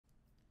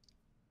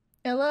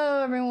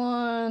Hello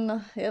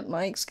everyone. Yep,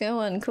 mic's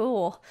going.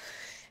 Cool.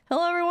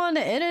 Hello everyone.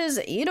 It is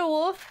Ida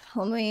Wolf.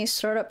 Let me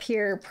start up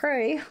here.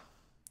 Pray.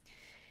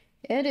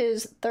 It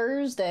is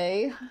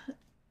Thursday,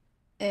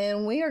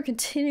 and we are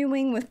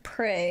continuing with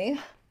Pray.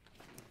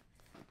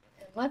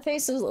 My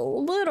face is a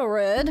little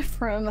red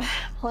from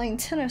playing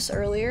tennis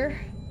earlier,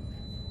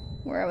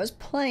 where I was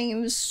playing.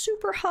 It was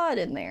super hot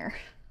in there,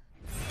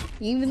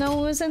 even though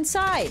it was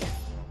inside.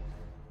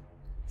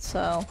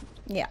 So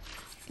yeah,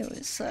 it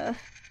was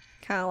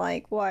kind of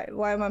like,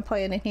 why am I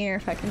playing in here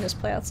if I can just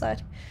play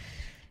outside?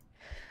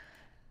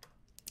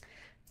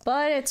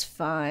 But it's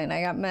fine.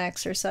 I got my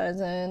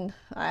exercise in,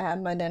 I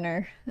had my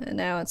dinner, and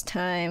now it's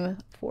time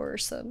for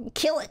some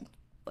killing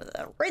with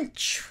a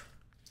wrench.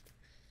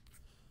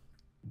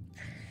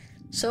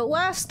 So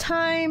last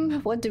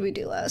time, what did we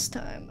do last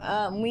time?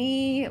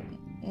 We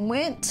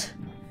went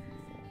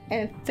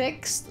and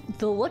fixed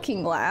the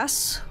looking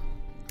glass,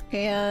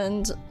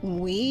 and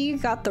we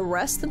got the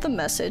rest of the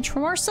message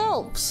from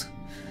ourselves.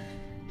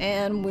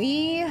 And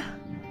we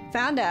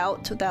found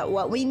out that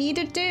what we need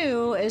to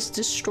do is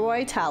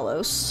destroy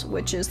Talos,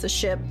 which is the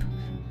ship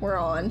we're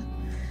on.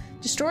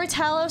 Destroy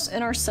Talos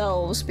and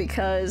ourselves,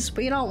 because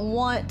we don't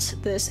want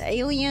this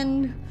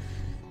alien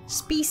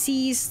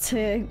species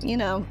to, you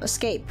know,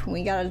 escape.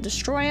 We gotta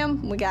destroy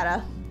them. We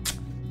gotta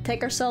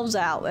take ourselves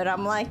out. And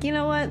I'm like, you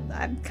know what?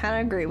 I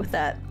kind of agree with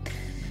that.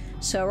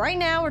 So right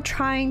now we're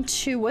trying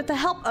to, with the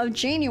help of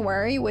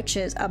January, which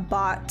is a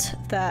bot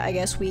that I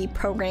guess we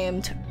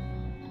programmed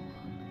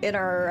in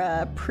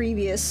our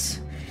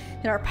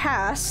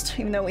past,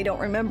 even though we don't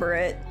remember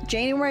it.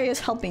 January is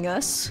helping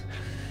us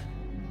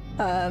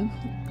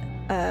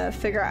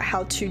figure out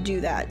how to do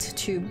that,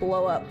 to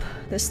blow up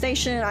the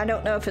station. I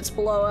don't know if it's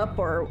blow up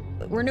or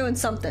we're doing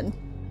something.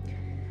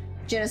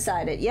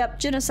 Genocide it. Yep,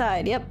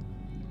 genocide. Yep.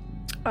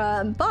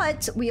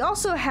 But we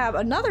also have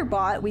another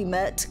bot we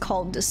met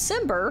called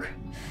December,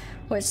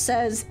 which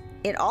says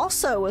it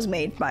also was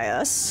made by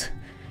us.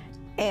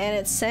 And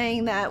it's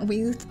saying that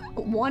we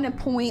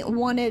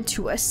wanted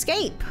to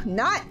escape,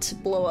 not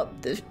blow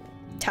up the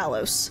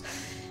Talos,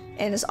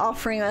 and is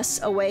offering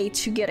us a way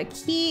to get a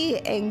key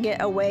and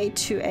get a way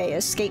to a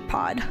escape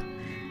pod,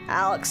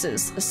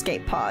 Alex's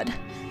escape pod,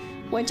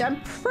 which I'm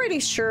pretty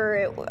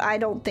sure I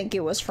don't think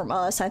it was from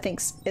us. I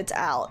think it's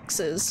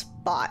Alex's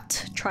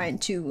bot trying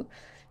to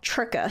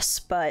trick us,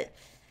 but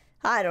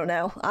I don't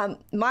know.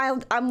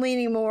 I'm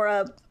leaning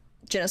more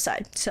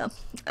genocide. So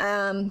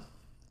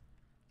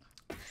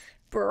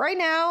but right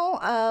now,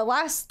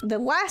 the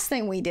last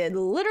thing we did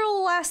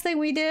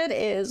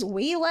is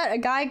we let a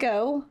guy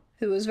go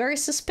who was very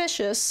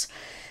suspicious,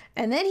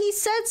 and then he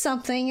said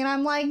something, and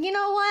I'm like, you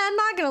know what? I'm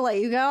not gonna let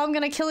you go. I'm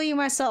gonna kill you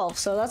myself.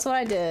 So that's what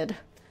I did.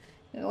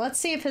 And let's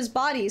see if his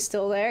body's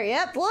still there.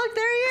 Yep, look,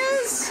 there he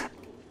is.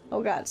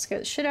 Oh god, it scared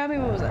the shit out of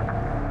me. What was that?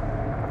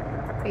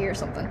 I hear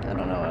something. I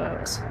don't know what it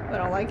was. I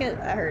don't like it.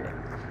 I heard it.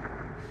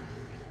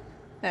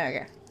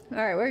 Okay. All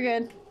right, we're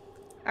good.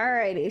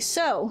 Alrighty,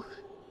 so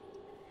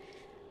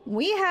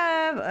we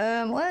have,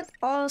 let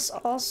us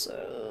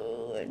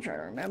also, I'm trying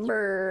to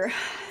remember,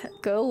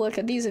 go look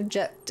at these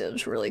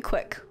objectives really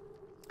quick.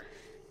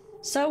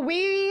 So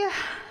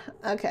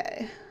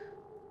okay.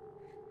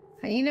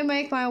 I need to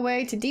make my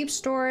way to deep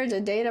storage, a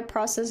data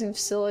processing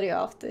facility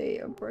off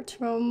the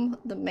Arboretum.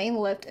 The main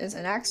lift is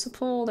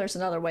inaccessible. There's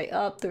another way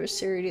up through a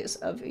series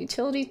of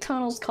utility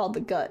tunnels called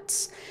the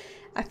Guts.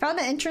 I found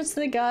the entrance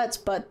to the Guts,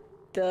 but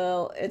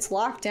it's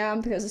locked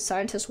down because the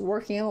scientists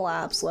working in the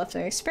labs left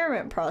an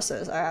experiment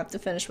process. I have to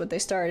finish what they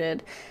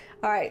started.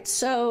 Alright,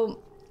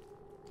 so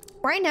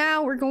right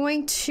now we're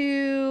going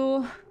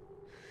to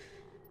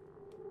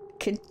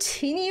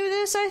continue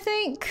this, I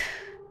think.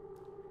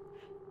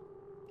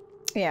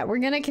 Yeah, we're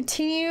gonna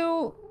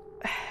continue.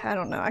 I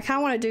don't know. I kind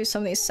of want to do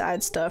some of these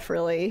side stuff,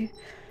 really.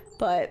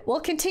 But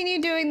we'll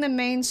continue doing the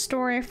main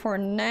story for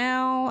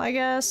now, I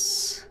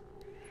guess.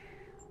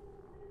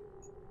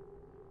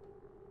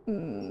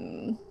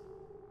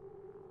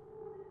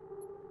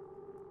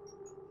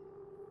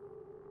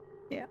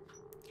 Yeah.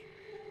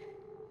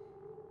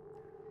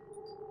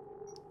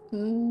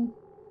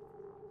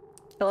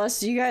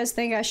 Unless you guys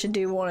think I should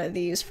do one of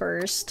these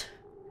first.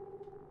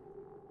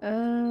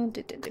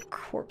 Did the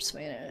corpse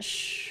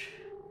vanish?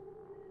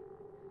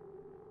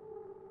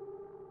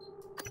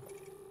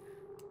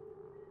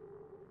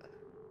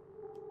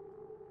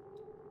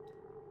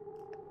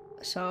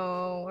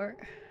 So where?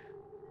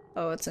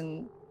 Oh, it's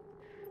in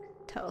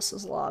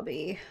Talos's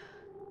lobby.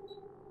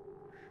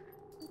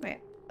 Wait.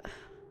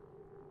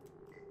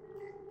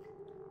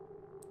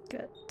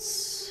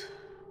 Guts.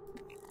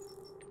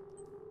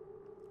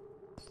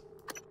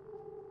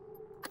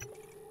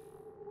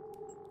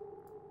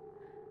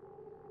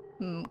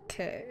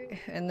 Okay,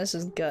 and this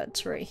is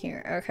Guts right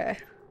here. Okay.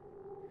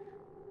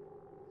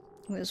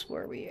 This is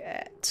where we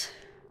at.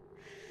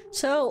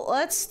 So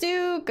let's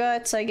do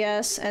Guts, I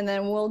guess, and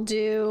then we'll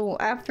do,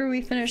 after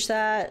we finish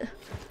that,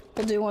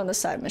 we'll do one of the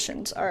side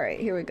missions. Alright,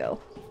 here we go.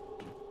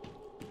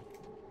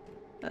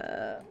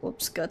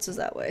 Whoops, Guts is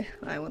that way.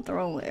 I went the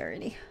wrong way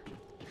already.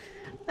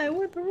 I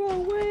went the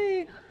wrong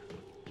way!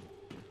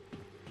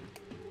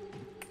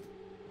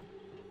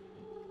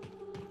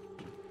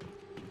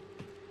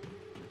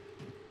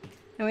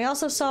 And we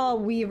also saw a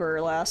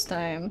Weaver last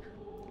time.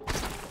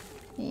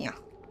 Yeah.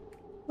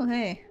 Oh,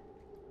 hey.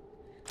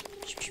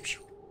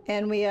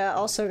 And we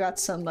also got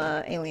some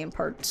alien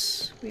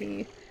parts.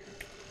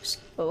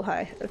 Oh,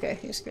 hi. Okay,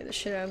 you scared the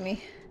shit out of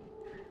me.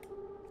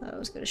 Thought it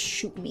was gonna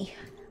shoot me.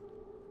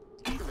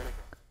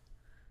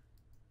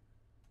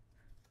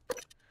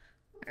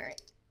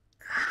 Alright.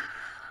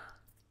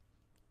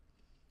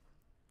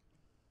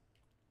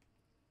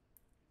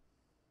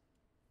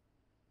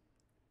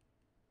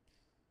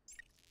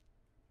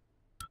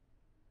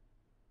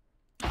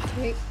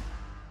 Okay.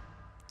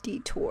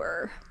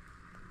 Detour.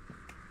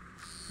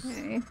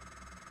 Okay.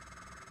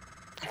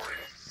 Morgue,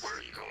 where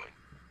are you going?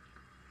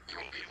 You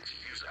won't be able to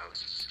use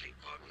Alex's escape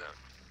pod now.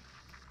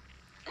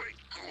 Wait,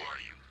 who are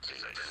you?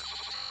 Please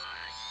identify.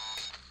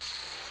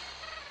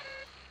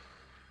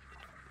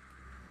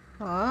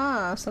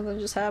 Ah, something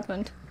just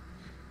happened.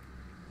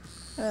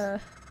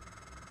 Morgue,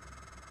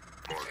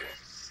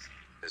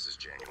 this is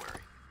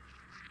January.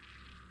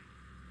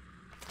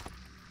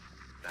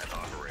 That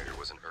operator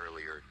was an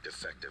earlier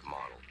defective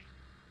model.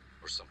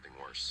 Or something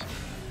worse.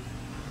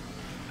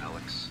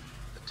 Alex,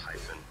 the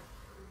Typhon,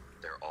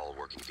 they're all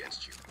working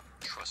against you.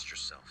 Trust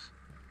yourself.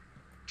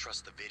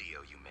 Trust the video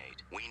you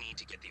made. We need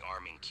to get the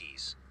arming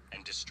keys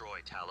and destroy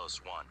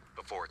Talos 1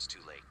 before it's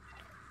too late.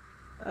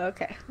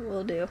 Okay,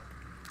 will do.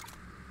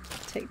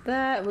 Take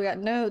that. We got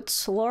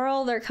notes.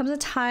 Laurel, there comes a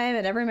time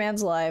in every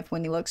man's life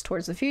when he looks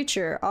towards the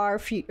future.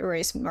 Our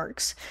erase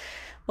marks.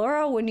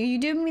 Laurel, when you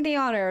do me the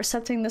honor of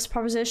accepting this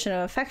proposition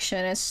of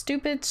affection and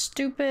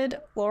stupid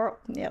Laurel.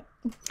 Yep.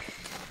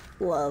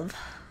 Love.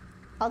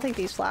 I'll take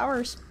these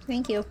flowers.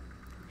 Thank you.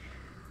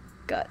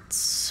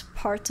 Guts.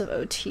 Parts of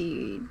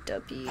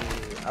OTW.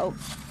 Oh.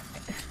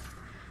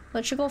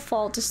 Electrical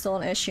fault is still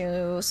an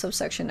issue.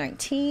 Subsection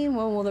 19.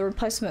 When will the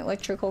replacement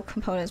electrical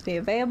components be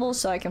available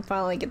so I can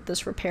finally get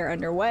this repair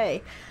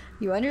underway?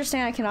 You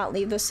understand I cannot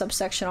leave this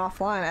subsection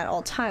offline at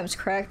all times,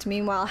 correct?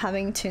 Meanwhile,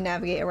 having to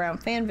navigate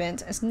around fan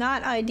vents is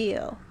not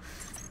ideal.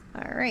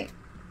 Alright.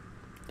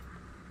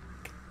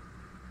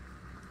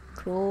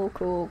 Cool.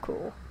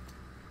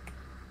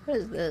 What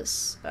is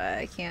this?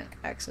 I can't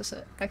access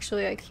it.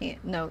 Actually, I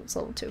can't. No, it's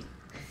level 2.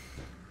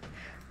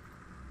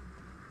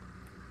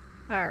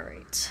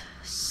 Alright.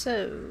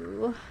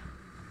 So...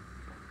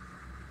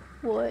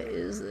 what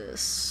is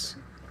this?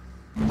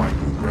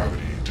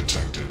 Microgravity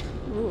detected.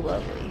 Ooh,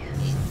 lovely.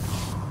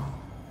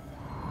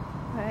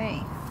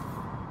 Alright.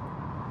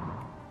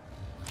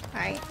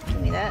 Alright,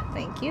 give me that.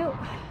 Thank you.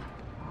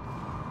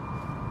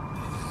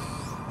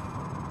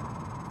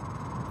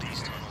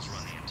 These tunnels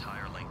run the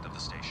entire length of the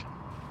station.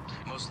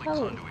 Mostly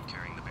Oh. conduit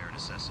carrying the bare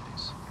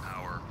necessities.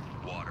 Power,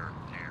 water,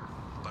 air.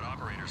 But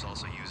operators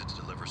also use it to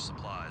deliver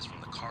supplies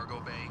from the cargo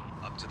bay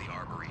up to the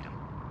arboretum.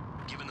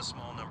 Given the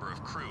small number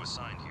of crew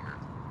assigned here,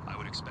 I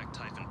would expect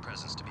Typhon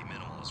presence to be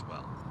minimal as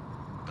well.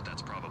 But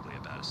that's probably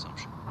a bad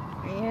assumption.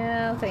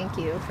 Yeah, thank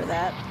you for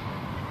that.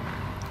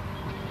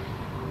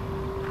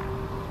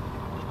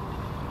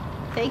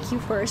 Thank you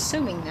for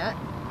assuming that.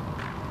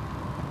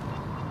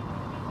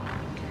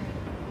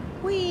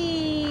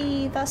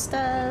 Whee! Thus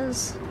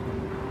does.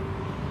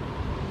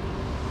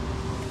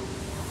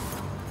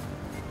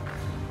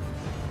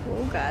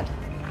 Oh god.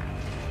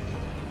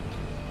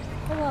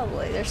 Oh,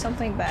 lovely. There's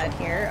something bad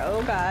here.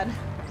 Oh god.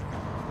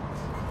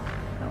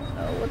 I don't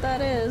know what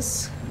that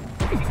is.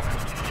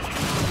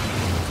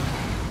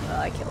 Well,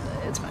 I killed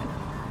it. It's fine.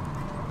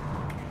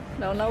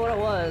 Don't know what it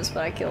was,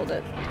 but I killed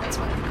it. That's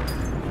fine.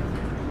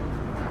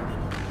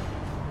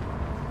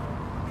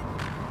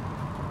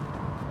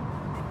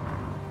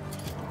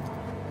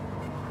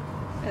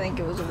 I think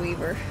it was a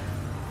Weaver.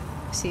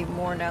 I see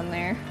more down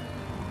there.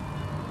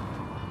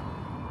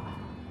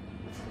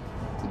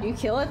 Did you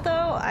kill it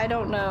though? I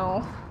don't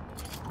know.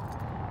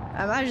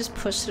 I might have just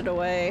pushed it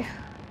away.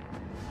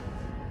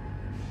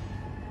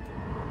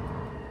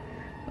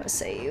 I'm gonna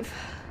save.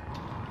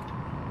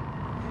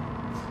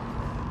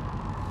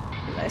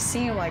 I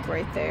see him like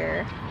right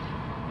there.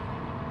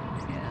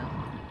 Yeah.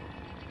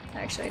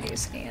 Actually, I need to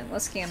scan.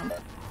 Let's scan him.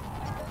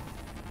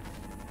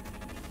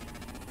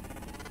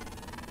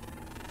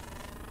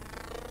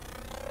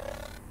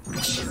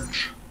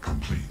 Research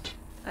complete.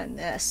 A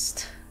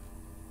nest.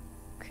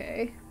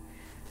 Okay.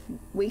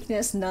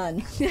 Weakness,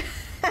 none.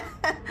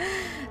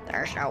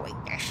 There's no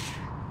weakness.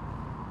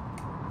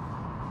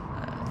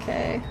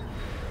 Okay.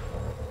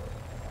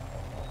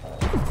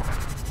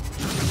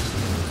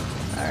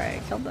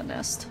 Alright, killed the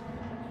nest.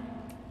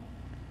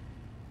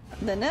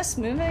 The nest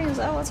moving? Is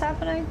that what's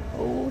happening?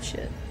 Oh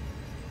shit.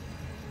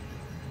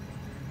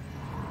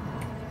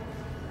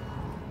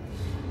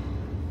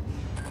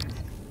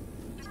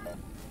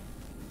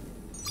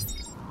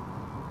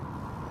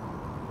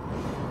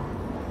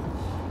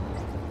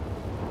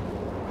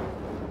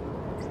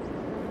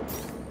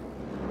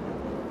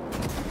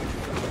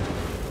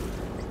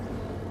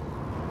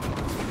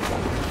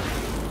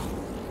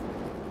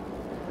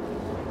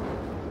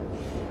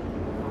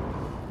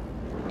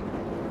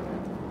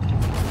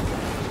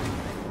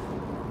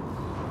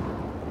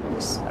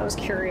 I was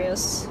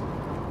curious.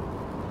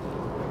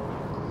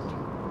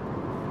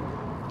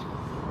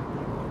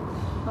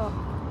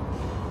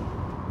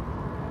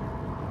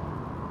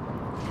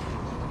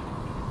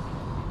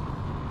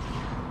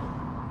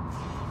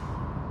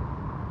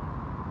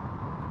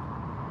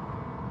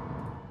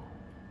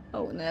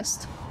 Oh,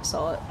 nest.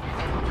 Saw it.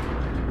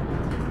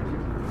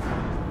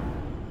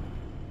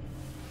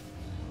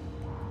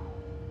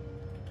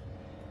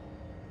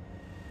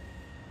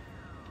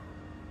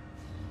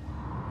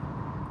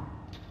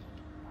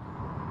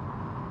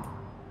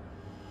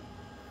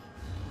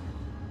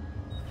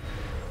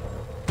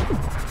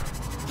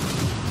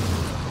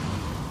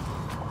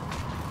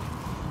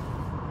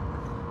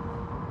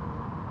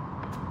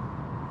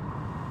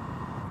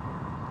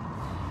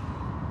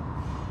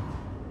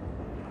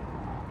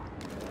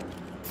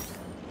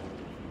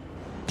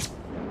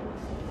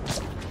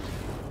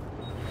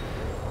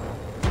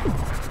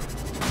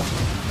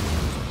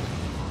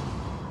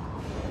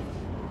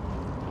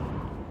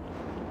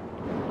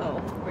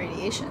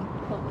 Radiation,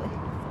 lovely.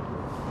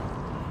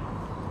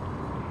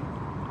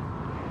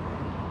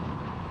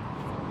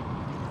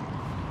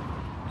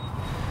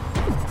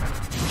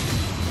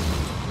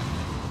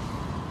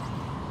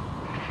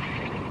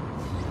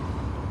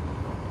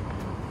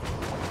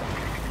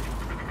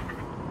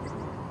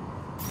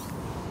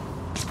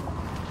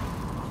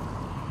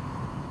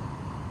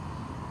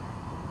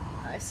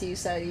 I see you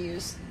said you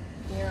use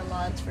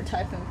neuromods for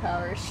typing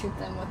powers. Shoot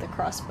them with a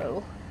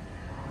crossbow.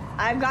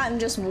 I've gotten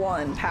just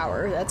one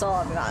power. That's all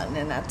I've gotten,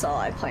 and that's all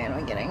I plan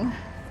on getting.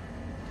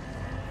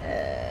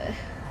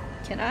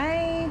 Can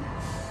I?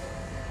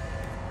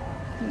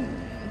 I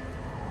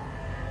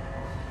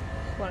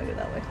want to go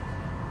that way.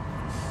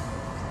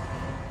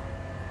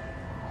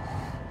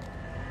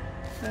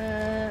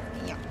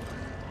 Yeah.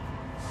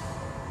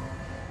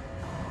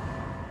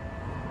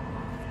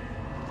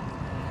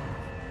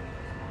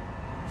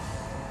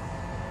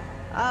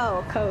 Oh,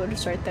 a code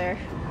is right there.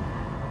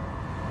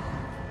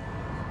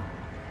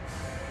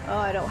 Oh,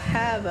 I don't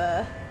have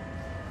a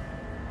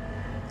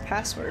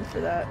password for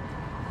that.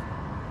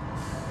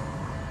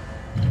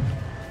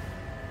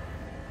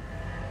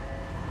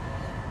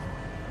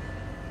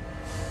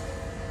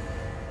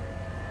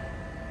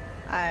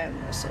 I'm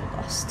so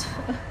lost.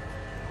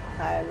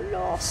 I'm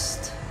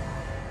lost.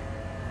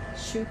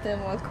 Shoot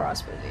them with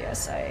crossbows.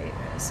 Yes, I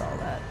saw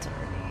that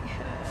already.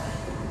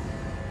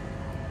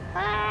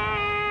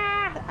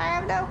 I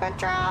have no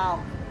control.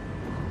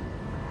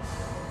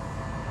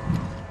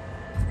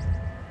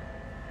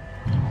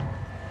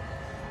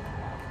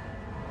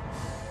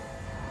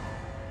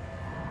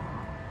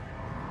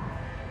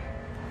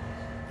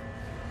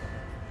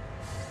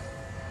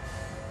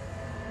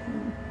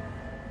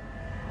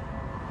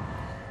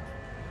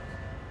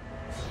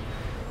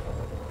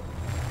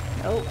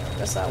 Nope,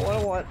 that's not what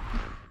I want.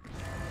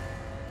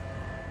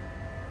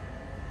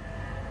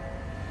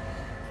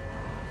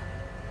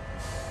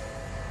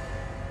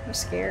 I'm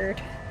scared.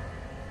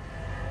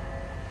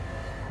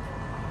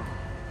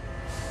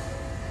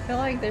 I feel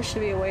like there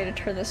should be a way to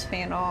turn this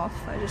fan off.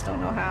 I just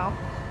don't know how.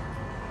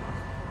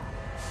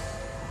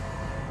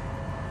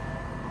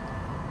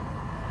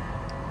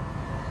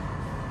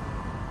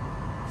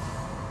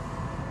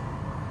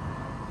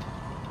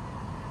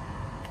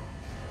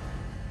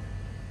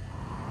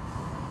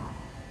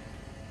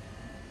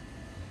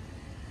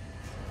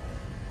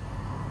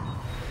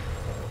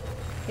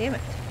 Damn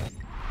it.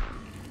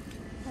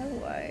 How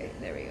do I...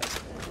 There we go.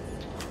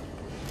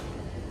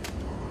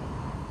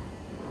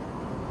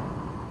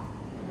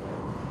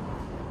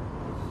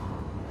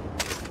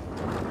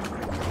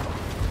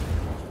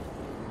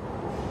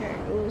 There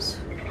it goes.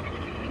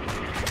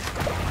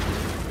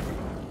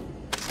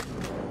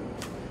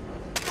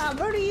 I'll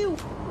murder you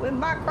with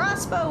my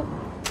crossbow.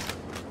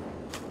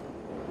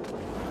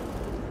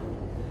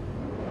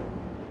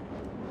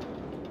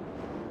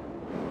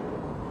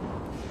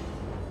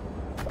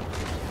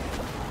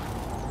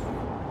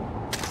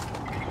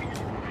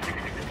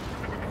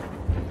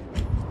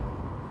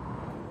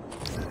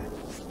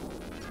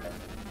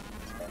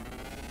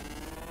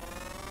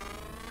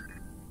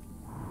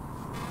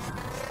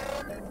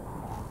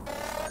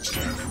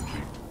 Scan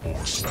complete.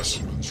 More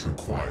specimens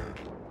required.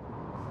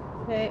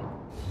 Okay.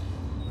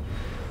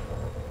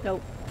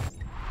 Nope.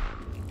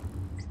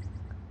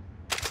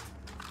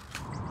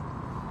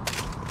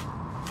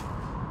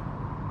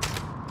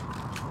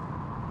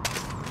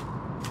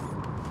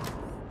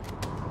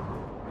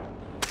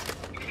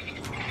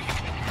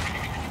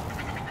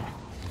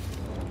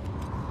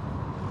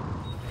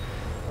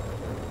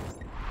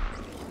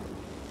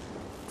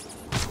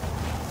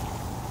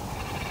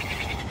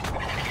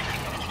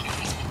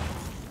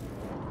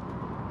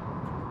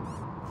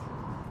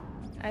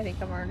 I think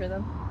I'm under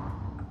them.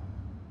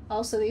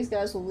 Also, these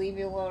guys will leave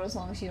you alone as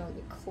long as you don't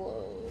get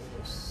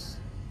close.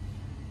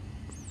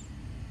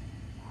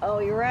 Oh,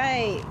 you're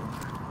right.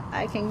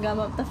 I can gum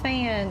up the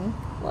fan.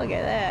 Look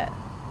at that.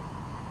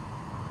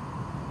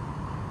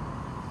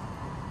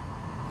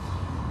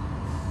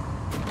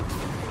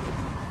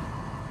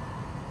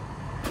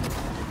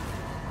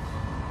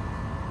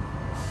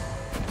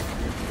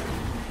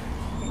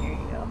 There you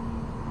go.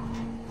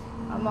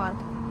 Come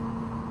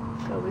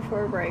on. Go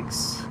before it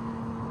breaks.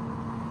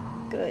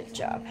 Good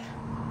job.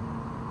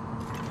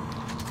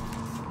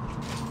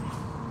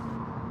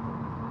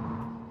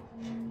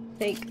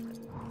 Take.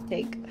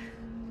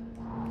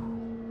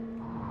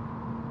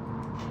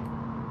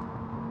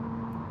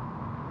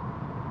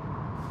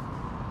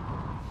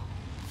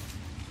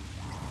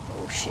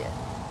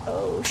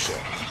 Oh shit.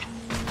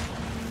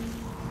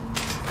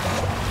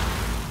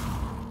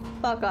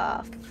 Fuck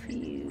off,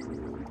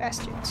 you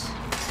bastards.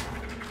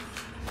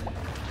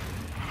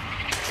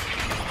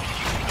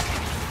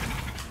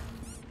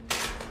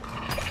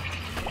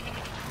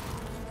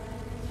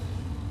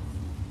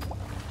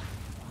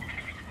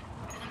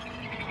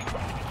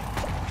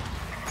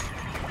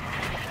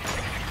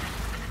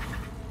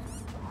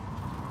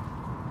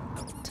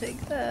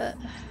 Take that.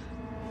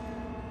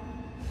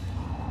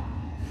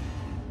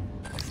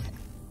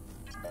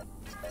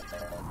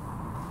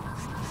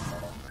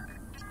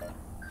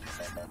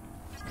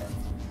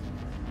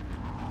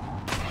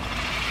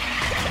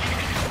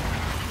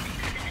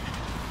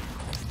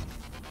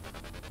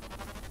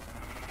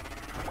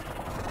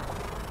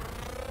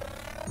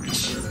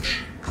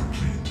 Research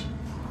complete.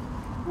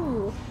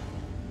 Ooh.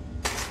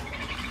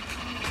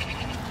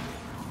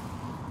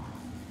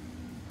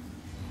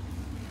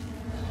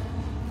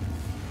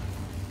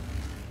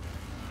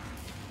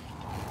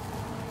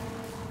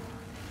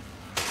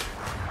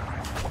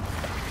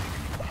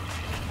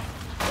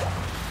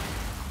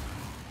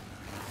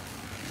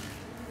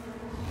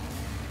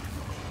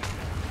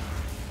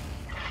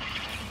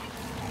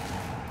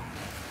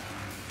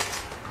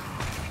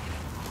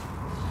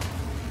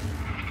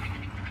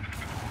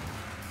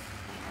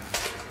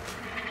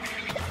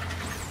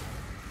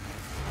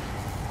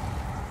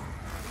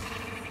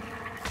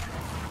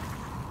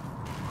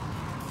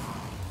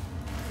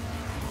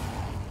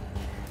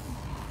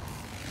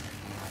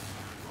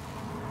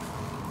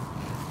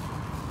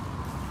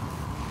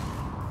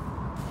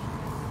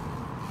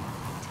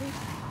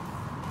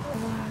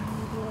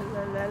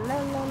 La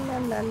la la la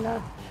la la.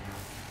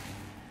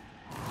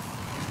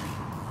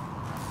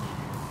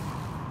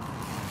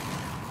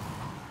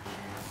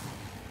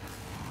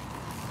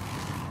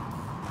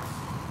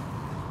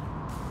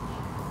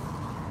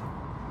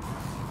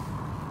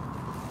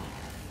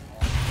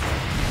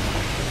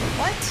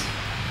 What?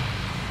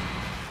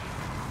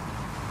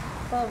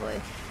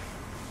 Lovely.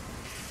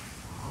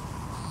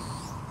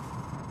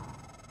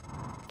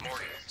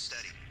 Morgue,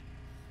 steady.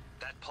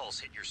 That pulse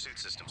hit your suit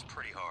systems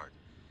pretty hard.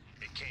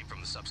 It came from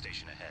the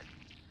substation ahead.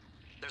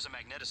 There's a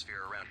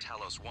magnetosphere around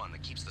Talos 1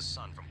 that keeps the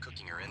sun from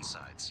cooking your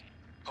insides.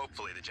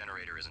 Hopefully the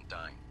generator isn't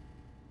dying.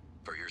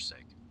 For your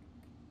sake.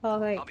 Oh,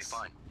 thanks. I'll be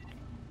fine.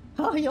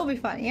 Oh, you'll be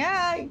fine.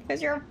 Yeah,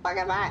 because you're a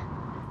fucking bot.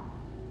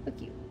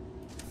 Look you.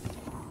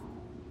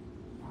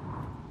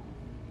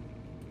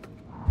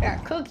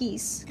 Got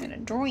cookies and a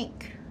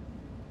drink.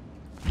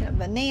 And a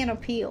banana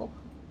peel.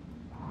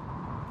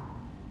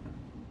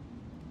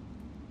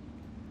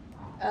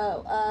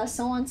 Oh,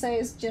 someone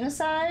says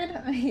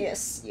genocide?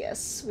 Yes,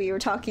 yes. We were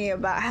talking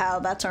about how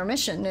that's our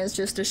mission, is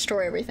just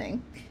destroy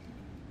everything.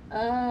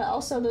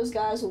 Also those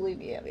guys will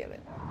leave you. Yeah,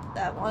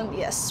 that one,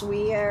 yes.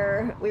 We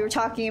were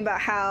talking about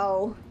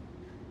how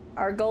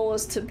our goal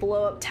is to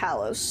blow up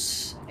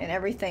Talos and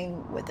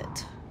everything with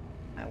it.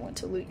 I want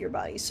to loot your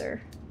body, sir.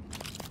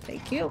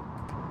 Thank you.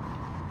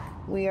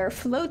 We are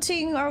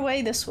floating our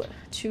way this way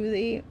to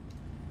the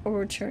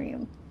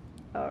Arboretum.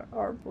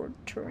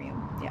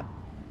 Arboretum, yeah.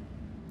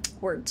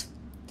 Words.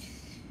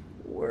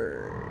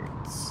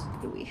 Words.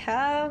 Do we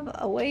have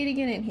a way to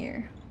get in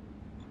here?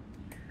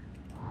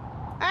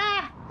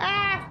 Ah!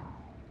 Ah!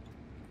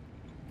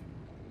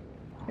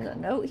 There's a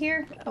note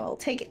here. Oh, I'll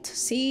take it.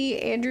 See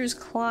Andrews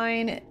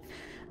Klein.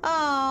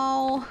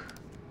 Oh.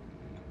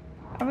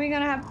 Are we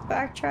gonna have to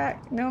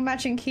backtrack? No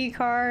matching key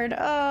card.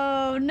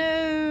 Oh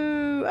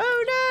no!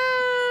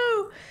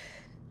 Oh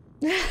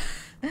no!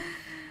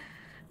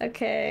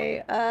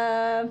 Okay,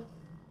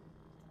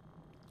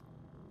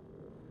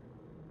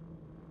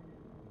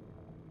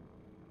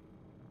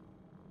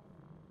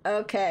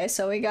 okay,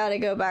 so we gotta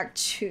go back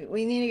to-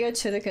 we need to go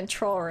to the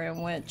control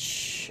room,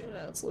 which-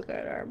 let's look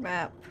at our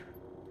map.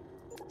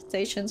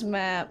 Station's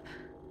map.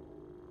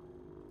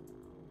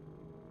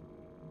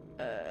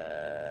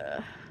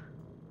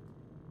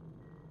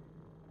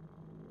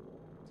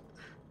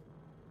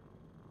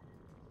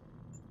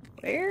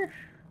 Where?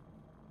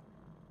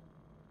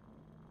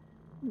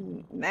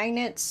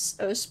 Magnets,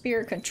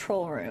 Osphere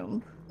control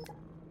room.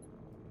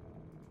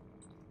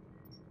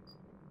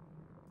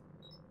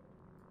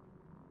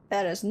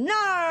 That is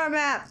not our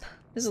map!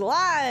 This is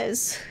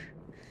lies!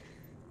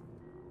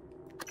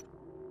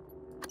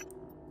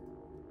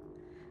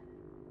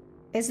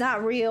 It's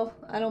not real.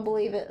 I don't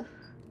believe it.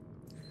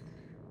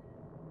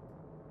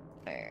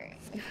 Alright.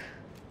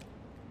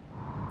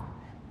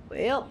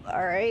 Well,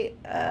 alright.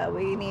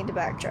 We need to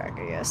backtrack,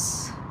 I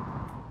guess.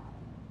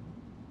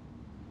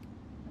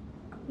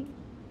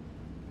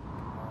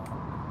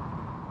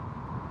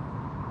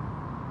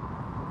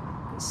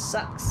 This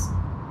sucks.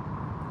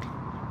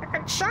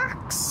 It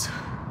sucks!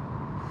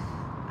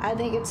 I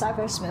think it's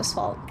Psycho Smith's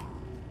fault.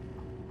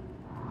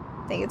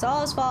 I think it's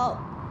all his fault.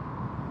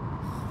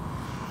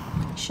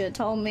 Should've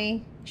told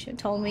me. Should've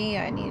told me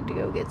I needed to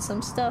go get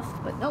some stuff,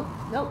 but nope,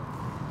 nope.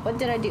 What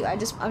did I do?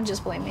 I'm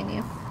just blaming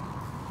you.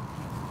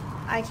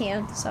 I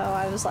can, so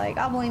I was like,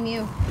 I'll blame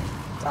you.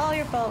 It's all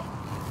your fault.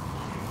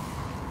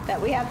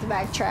 That we have to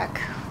backtrack.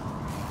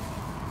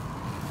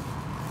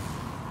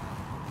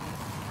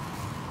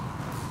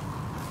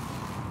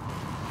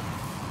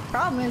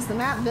 Problem is the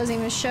map doesn't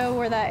even show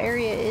where that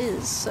area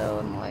is, so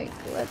I'm like,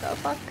 what the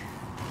fuck?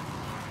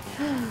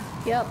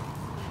 Yep.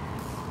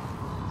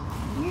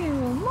 You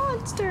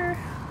monster!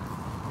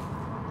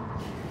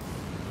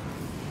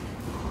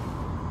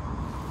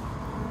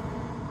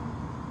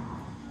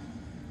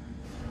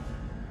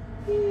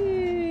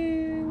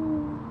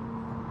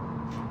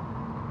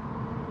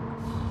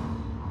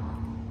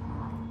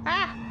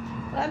 Ah!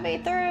 Let me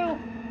through!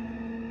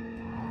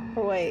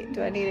 Or wait,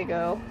 do I need to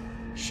go?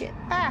 Shit.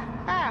 Ah!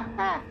 Ah!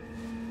 Ah!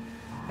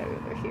 I gotta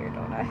go over here,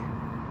 don't I?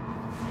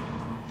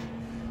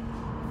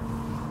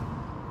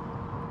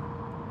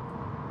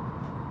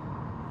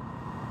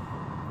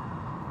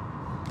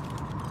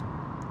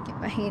 Get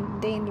my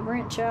handy dandy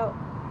wrench out.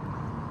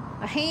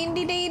 A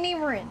handy dandy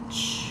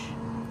wrench.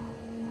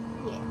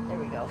 Yeah, there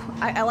we go.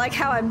 I like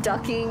how I'm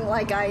ducking,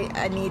 like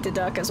I need to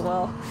duck as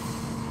well.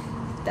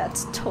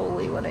 That's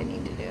totally what I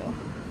need to do.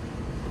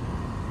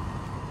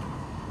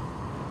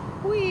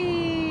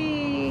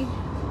 Whee!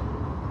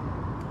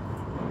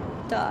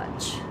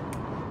 Dodge.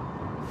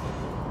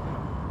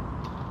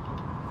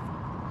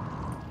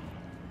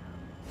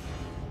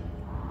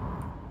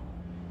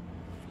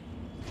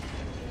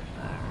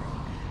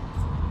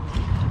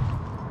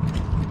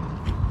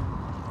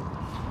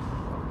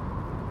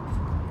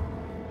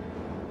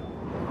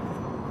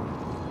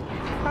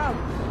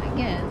 Problem,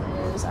 again,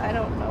 is I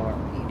don't know where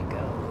we need to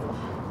go.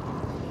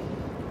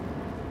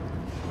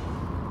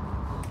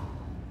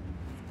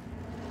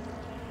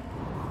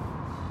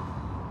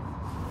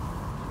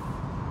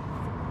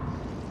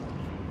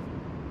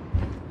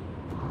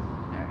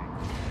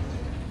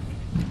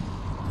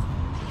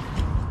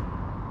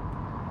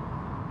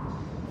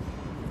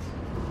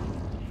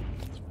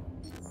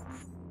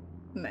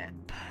 Map.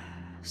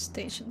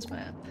 Stations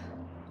map.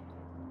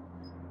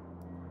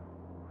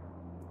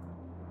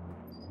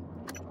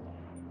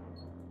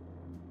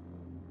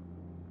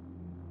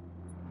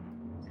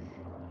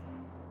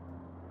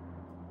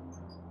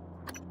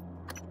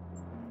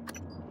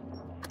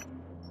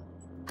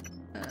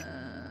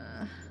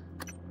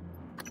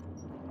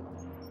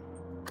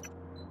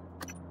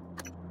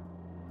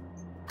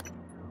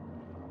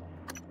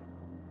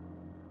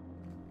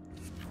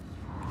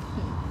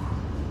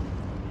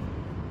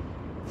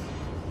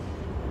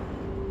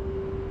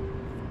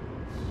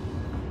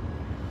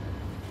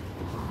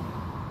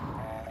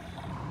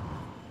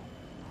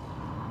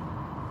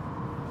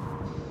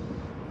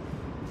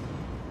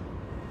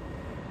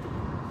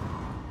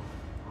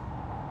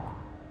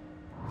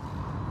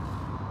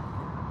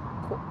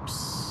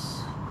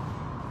 Corpse.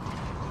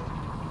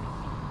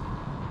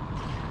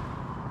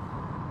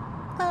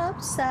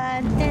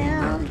 Upside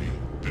down.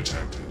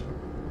 Detected.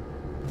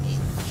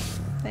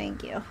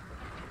 Thank you.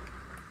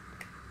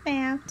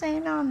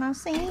 Bouncing on the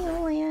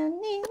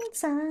ceiling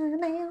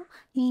inside out.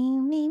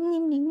 New, new, new,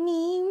 new,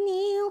 new,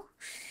 new.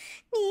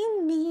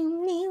 New, new,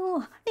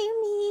 new, new,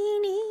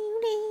 new, new,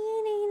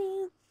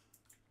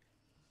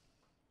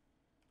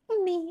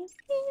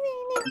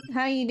 new.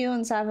 How you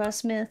doing, Sci-Fi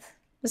Smith?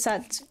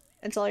 Besides,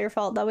 it's all your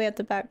fault that we have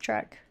to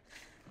backtrack.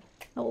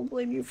 I will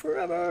blame you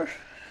forever.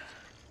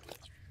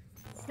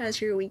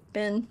 How's your week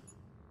been?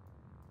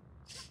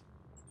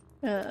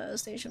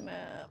 Station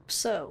map.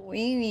 So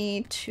we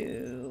need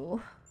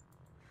to...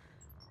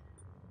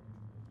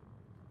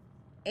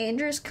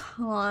 Andrews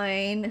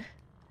Kine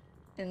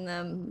in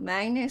the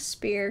Magnet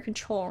Spear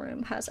control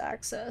room has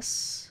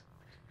access.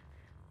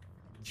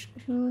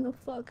 Who the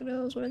fuck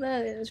knows where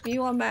that is?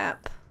 View on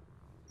map.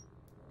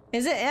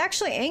 Is it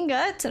actually in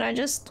Guts? And I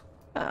just...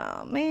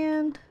 Oh,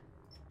 man.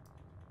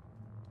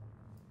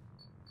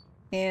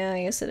 Yeah,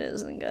 I guess it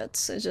is in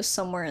Guts. It's just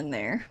somewhere in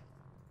there.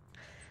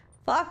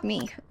 Fuck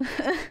me.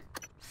 Damn it.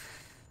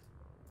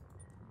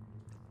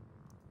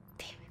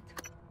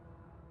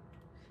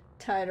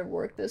 Tired of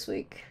work this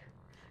week.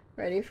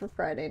 Ready for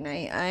Friday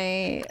night.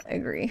 I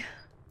agree.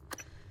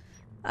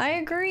 I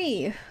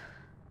agree.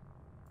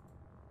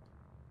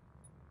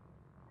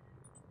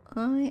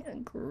 I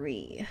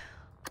agree.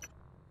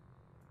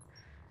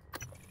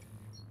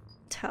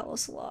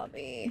 Talus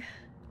Lobby.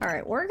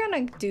 Alright, we're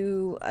gonna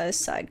do a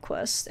side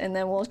quest, and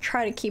then we'll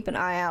try to keep an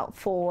eye out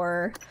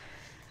for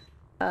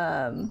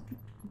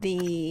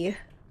the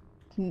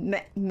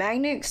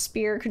Magnet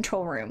Spear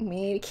control room. We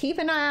need to keep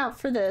an eye out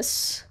for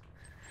this.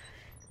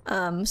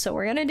 So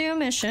we're gonna do a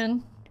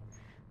mission,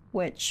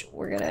 which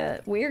we're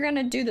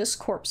gonna do this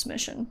corpse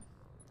mission.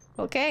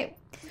 Okay?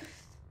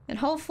 And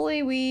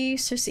hopefully we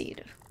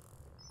succeed.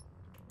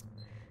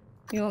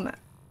 You want map?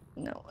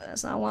 No,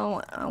 that's not what I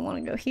want. I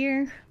want to go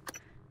here.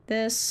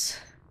 This.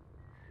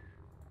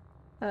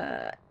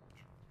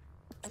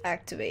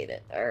 Activate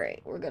it.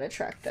 Alright, we're gonna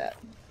track that.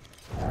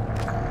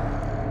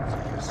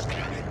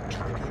 Scanning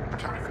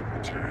target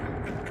material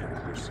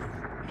inconclusive.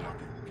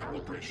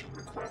 Logging calibration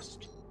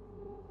request.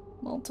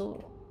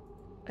 Multiple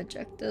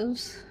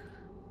objectives.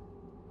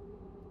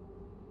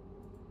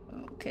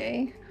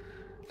 Okay.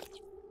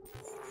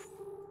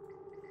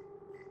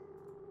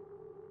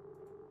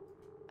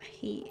 I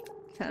hate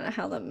kind of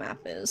how the map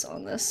is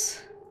on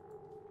this.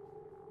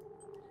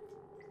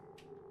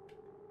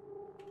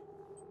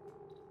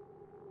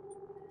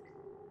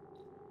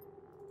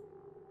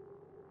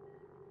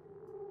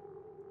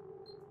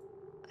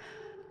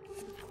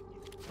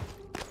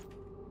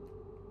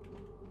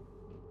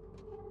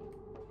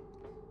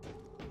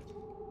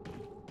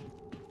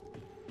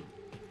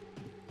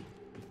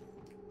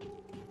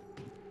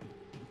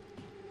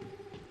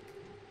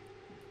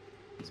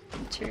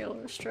 Material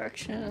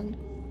restriction.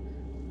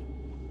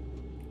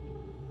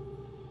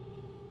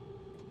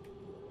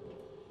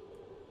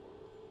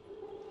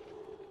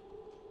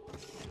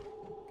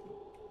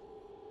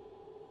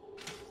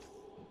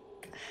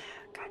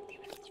 God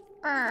damn it.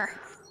 Arrgh.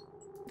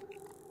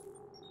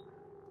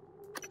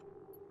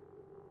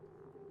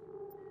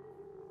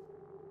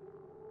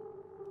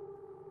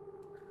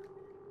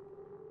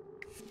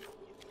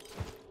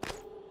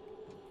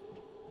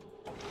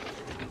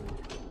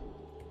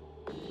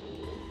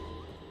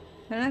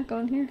 Can I not go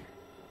in here?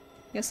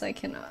 Guess I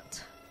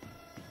cannot.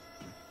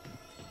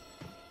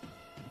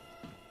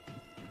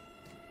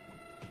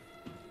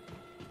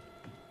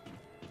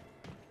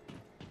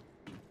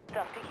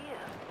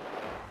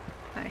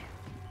 Hi.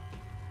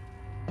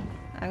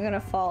 I'm gonna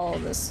follow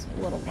this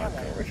little mark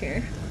over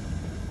here.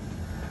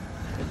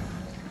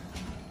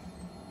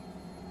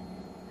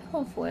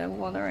 Hopefully I'm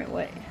going the right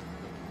way.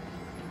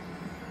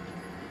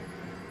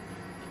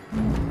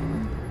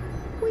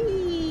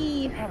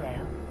 Whee!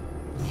 Hello.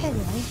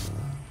 Hello.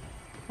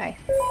 Hi.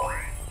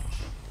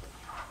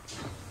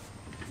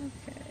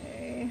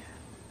 Okay.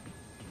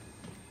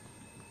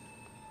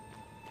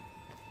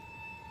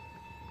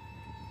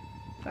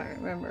 If I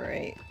remember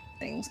right,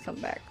 things come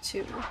back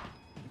to.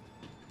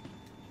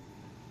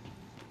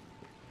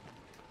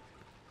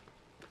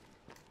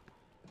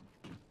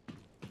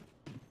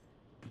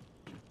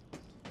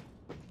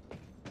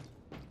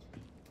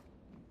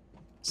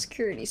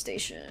 Security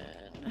station.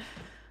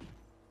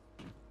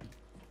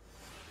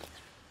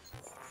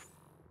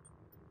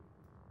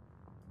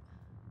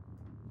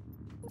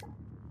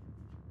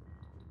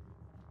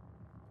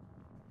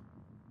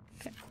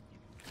 Okay.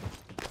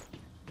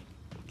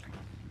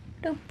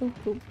 Boop, boop,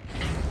 boop.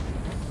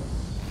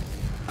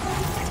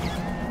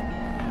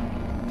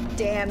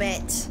 Damn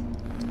it!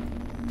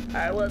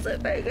 I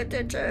wasn't paying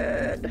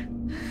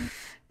attention.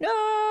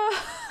 No!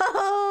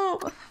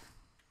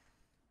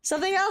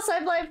 Something else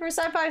I blame for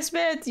Sci-Fi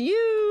Smith.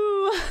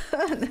 You!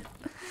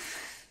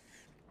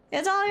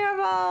 It's all your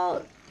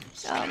fault.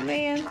 Oh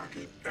man.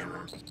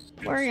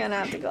 We're gonna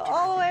have to go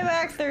all the way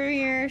back through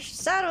here.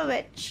 Son of a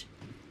bitch.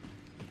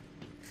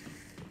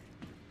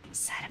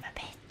 Son of a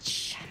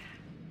bitch.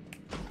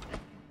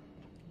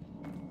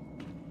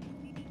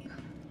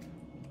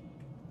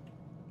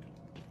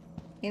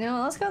 You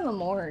know, let's go to the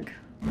morgue.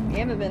 We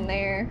haven't been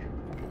there.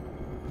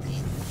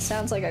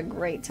 Sounds like a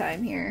great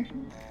time here.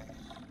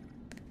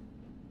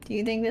 Do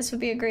you think this would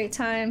be a great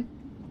time?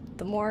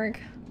 The morgue?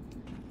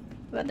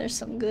 But there's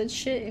some good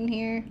shit in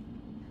here.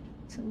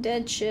 Some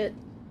dead shit.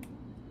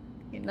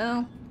 You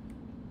know?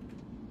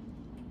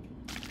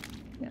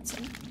 Got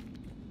some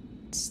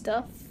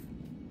stuff.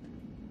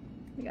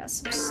 We got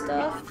some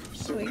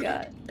stuff. We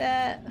got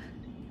that.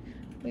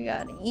 We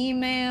got an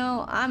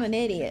email. I'm an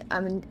idiot.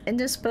 I'm an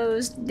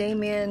indisposed.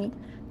 Damien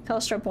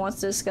Telstrup wants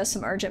to discuss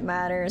some urgent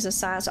matters. The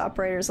science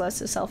operator lets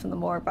himself in the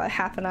morgue by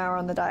half an hour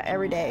on the dot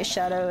every day.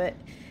 Shadow it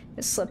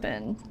is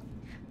slipping.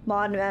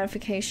 Mod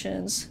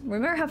notifications.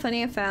 Remember how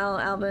funny I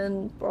found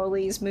Alvin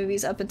Borley's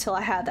movies up until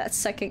I had that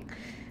second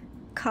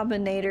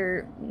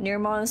combinator near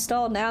mod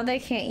installed? Now they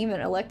can't even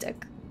elect a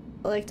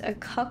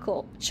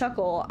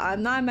chuckle.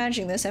 I'm not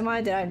imagining this, am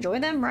I? Did I enjoy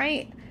them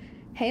right?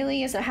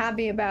 Haley isn't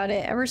happy about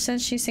it. Ever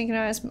since she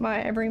synchronized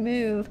my every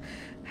move,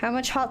 how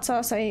much hot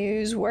sauce I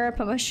use, where I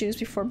put my shoes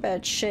before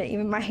bed, shit,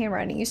 even my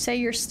handwriting. You say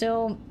you're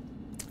still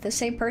the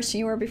same person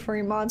you were before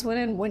your mods went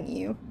in, wouldn't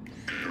you?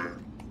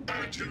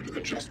 Attitude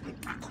adjustment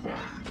required.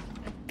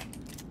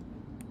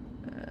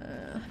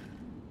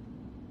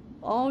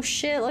 Oh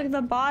shit, look at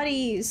the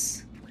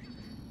bodies.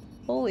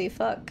 Holy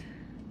fuck.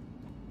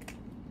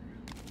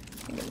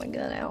 Let me get my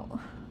gun out.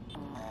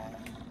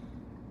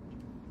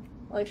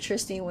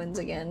 Electricity wins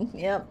again.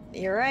 Yep,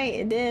 you're right,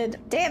 it did.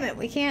 Damn it,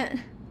 we can't.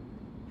 You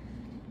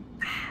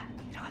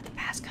don't have the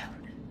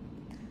passcode.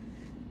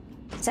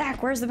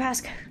 Zach, where's the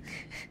passcode?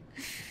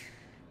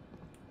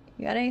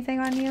 You got anything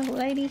on you,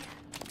 lady?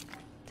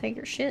 Take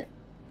your shit.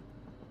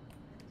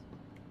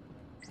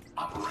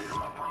 Operator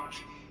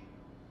approach.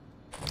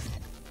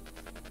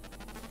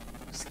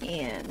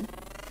 Scan.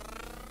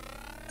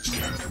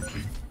 Scan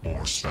complete.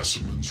 More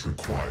specimens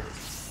required.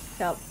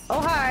 Yep. Oh,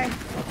 hi.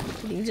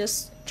 Did you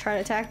just try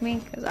to attack me?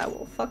 Because I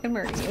will fucking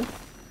murder you.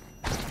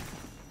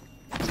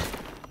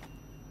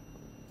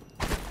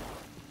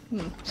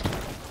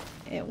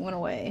 It went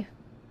away.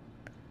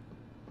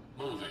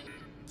 Moving.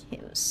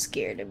 It was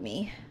scared of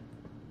me.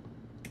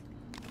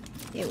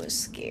 It was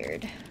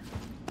scared.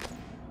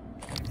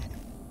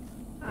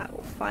 I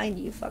will find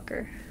you,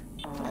 fucker.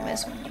 Don't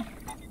mess with me.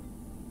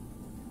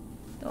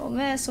 Don't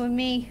mess with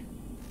me.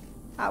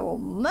 I will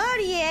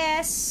murder your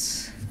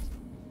ass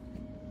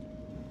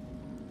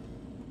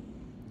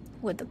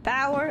with the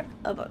power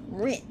of a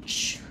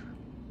wrench.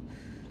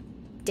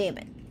 Damn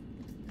it.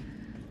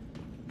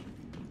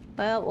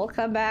 Well, we'll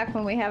come back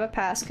when we have a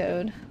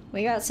passcode.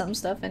 We got some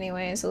stuff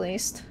anyways, at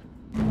least.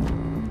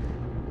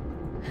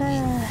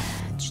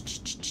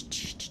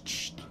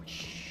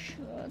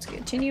 Let's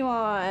continue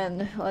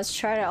on. Let's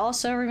try to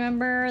also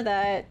remember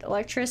that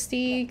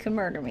electricity can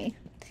murder me.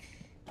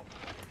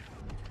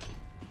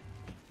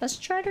 Let's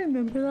try to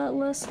remember that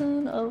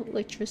lesson of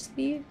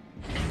electricity.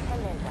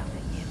 Hello,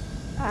 W.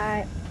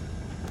 Bye.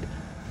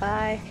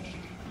 Bye.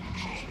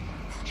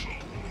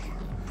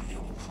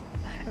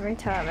 Every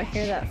time I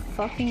hear that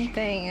fucking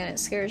thing and it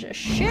scares the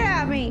shit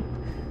out of me.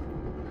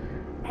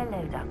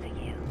 Hello,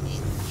 W.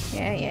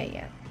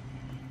 Yeah.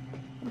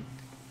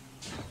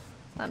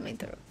 Let me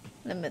through.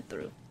 Let me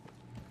through.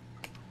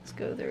 Let's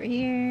go through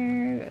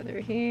here, go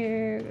through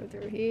here, go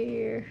through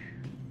here.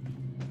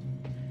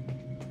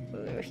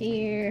 Go through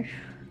here.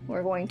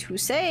 We're going to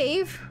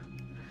save,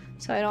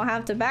 so I don't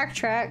have to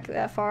backtrack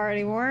that far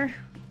anymore.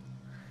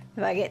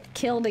 If I get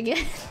killed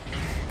again.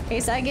 In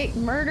case I get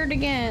murdered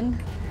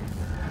again.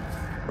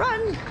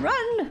 Run!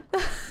 Run!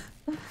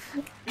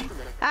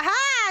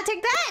 Aha!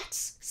 Take that!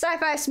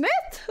 Sci-Fi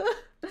Smith!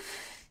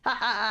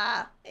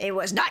 Haha! It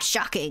was not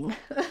shocking.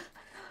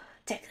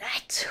 Take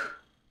that.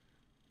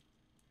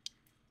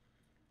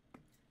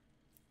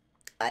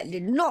 I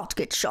did not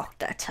get shocked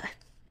that time.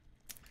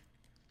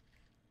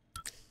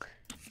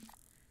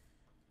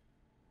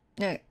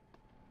 Okay.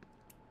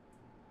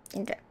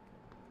 Okay.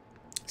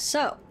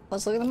 So,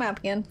 let's look at the map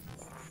again.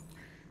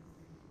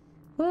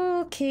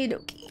 Okie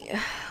dokie.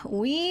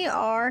 We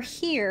are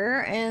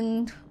here,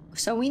 and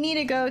so we need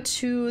to go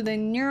to the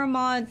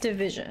Neuromod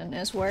division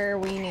is where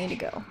we need to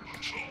go.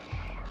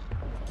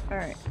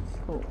 Alright,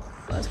 cool.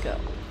 Let's go.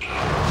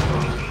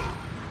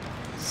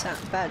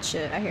 Sound bad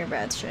shit. I hear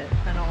bad shit.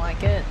 I don't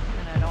like it,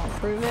 and I don't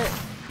approve it.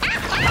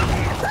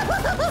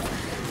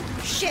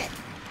 Shit!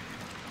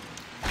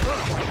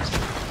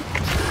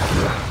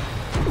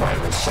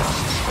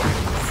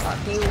 Fuck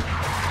you.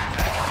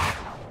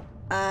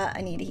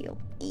 I need to heal.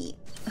 E.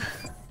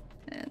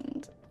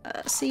 And,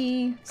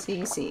 C.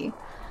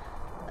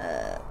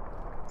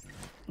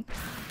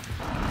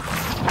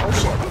 Oh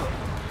shit.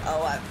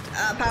 Oh,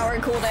 power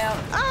and cooldown.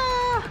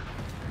 Ah!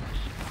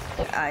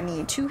 I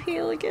need to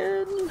heal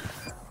again.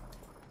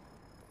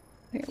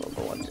 Here, we'll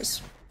go and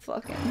just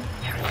fucking.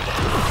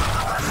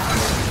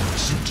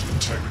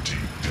 Integrity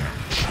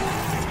damage.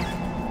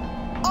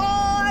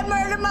 Oh, I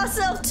murdered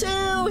myself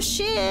too!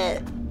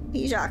 Shit!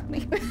 He shocked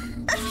me.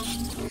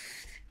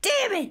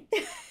 Damn it!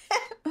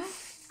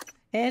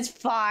 It's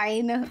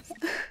fine.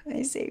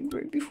 I saved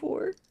right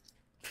before.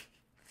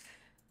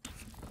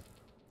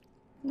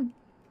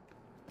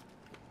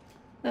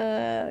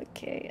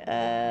 Okay,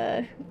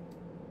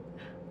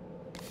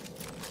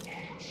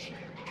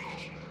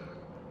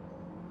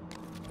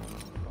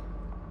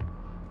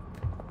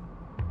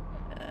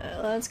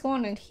 let's go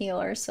on and heal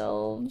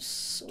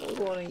ourselves. We're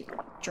going to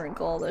drink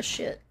all this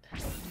shit.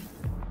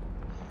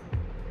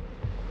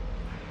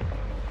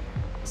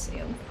 See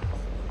him.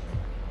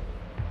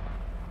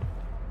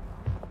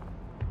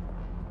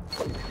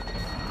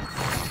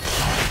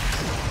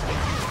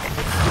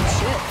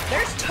 Shit.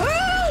 There's two!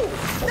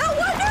 No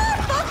wonder!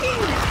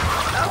 Fucking!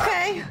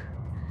 Okay.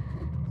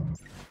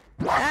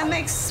 That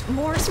makes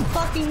more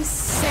fucking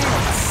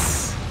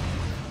sense.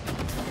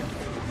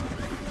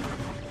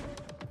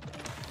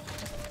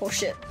 Oh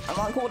shit. I'm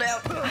on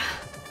cooldown.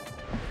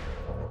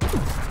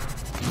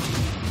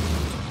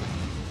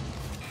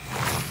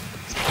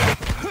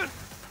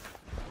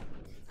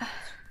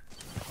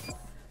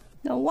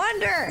 No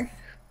wonder!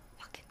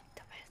 Fucking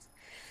dumbass.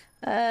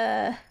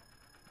 Ah!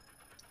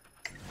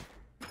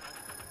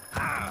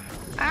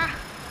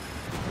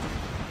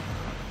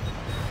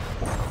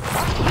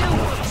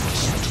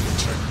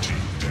 Integrity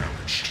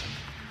damaged.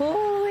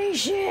 Holy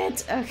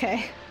shit!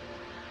 Okay.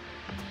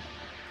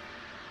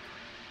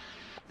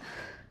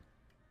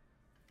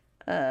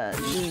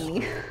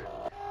 E.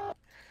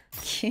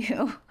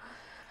 Q.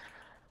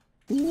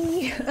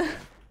 E.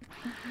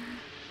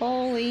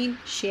 Holy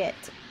shit.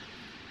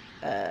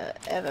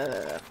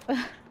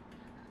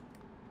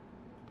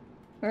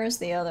 Where's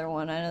the other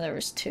one? I know there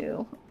was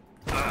two.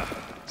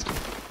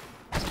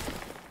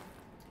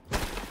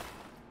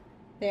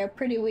 They're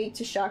pretty weak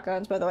to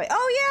shotguns, by the way.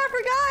 Oh yeah, I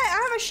forgot! I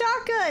have a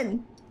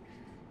shotgun!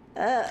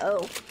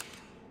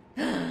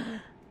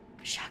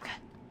 Shotgun.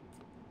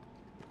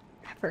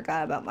 I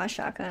forgot about my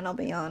shotgun, I'll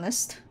be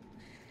honest.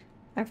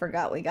 I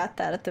forgot we got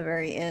that at the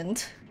very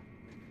end.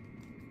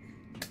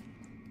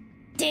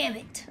 Damn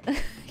it! I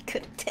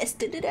could have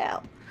tested it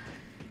out.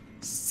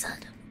 Son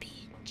of a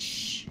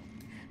bitch.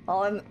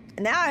 Well,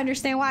 now I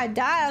understand why I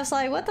died. I was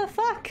like, what the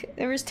fuck?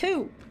 There was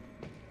two.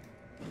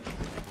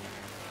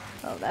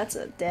 Oh, that's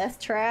a death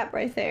trap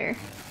right there.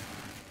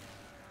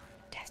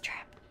 Death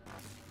trap.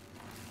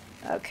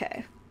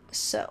 Okay,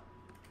 so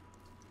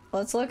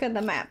let's look at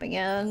the map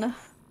again.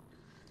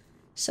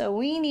 So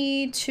we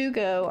need to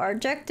go, our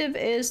objective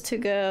is to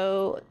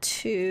go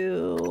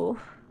to...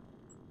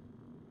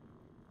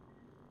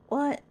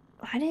 What?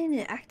 Why didn't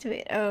it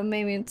activate? Oh,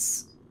 maybe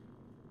it's...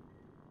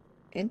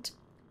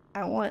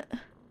 I want...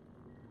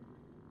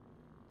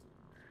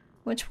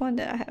 Which one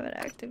did I have it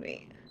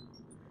activate?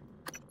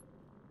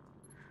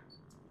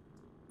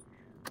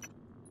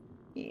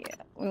 Yeah,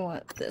 we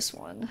want this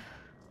one.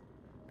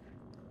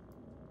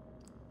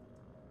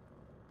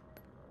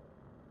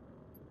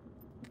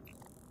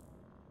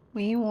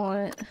 We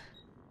want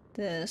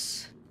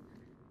this,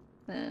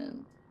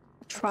 then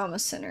Trauma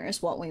center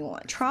is what we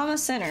want. Trauma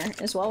center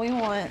is what we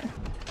want.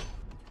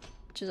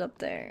 Which is up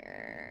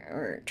there.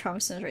 Or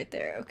trauma center's right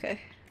there. Okay.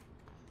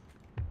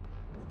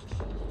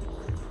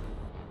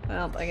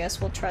 Well, I guess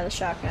we'll try the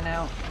shotgun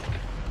out.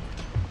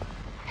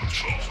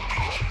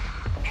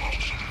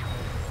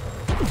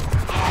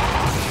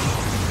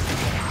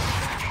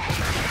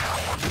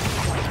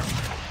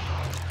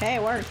 Hey,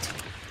 it worked.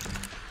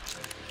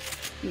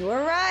 You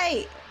were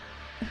right!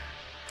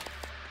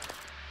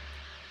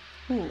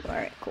 Ooh,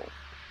 alright, cool.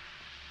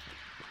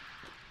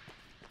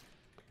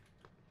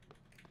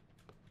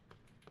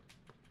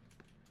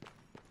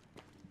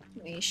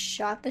 We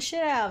shot the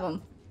shit out of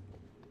him.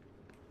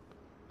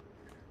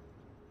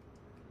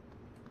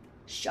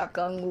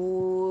 Shotgun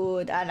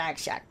good. I like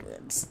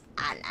shotguns.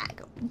 I like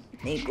them.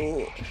 They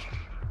good.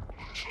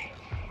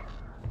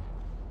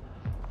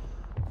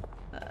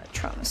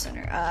 Trauma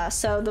center.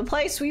 So the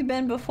place we've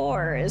been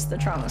before is the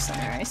trauma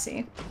center, I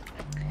see.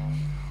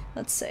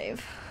 Let's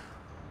save.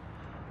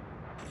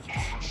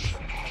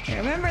 You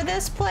remember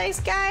this place,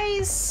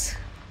 guys?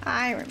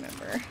 I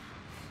remember.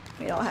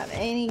 We don't have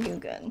any goo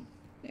gun.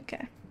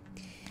 Okay.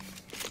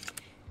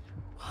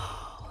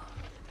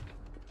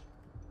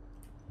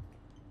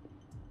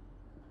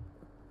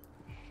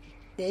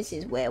 This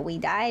is where we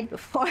died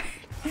before.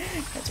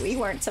 Because we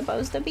weren't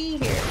supposed to be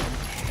here.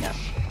 No,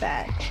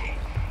 bad.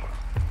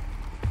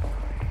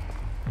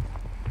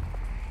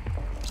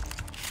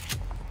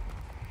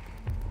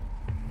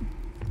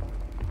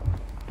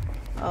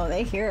 Oh,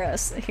 they hear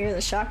us. They hear the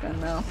shotgun,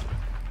 though.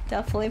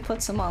 Definitely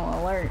puts them on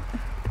alert.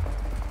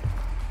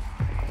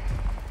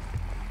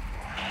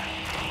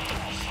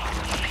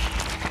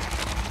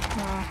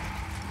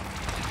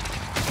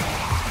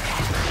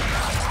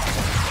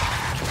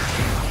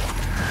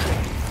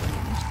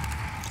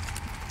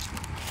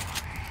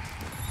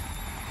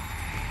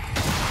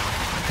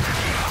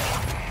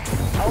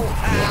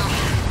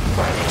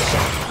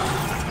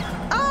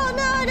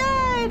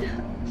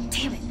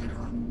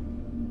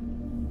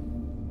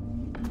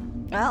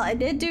 Well, I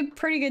did do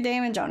pretty good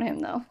damage on him,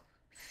 though.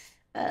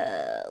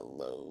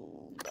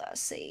 Load,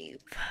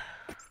 save.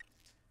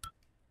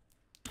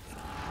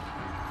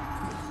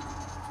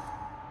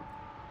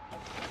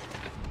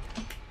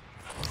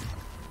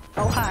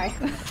 Oh, hi.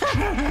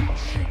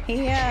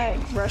 He,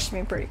 rushed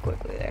me pretty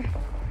quickly there.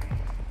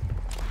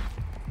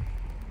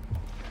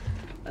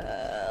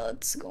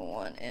 Let's go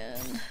on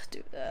and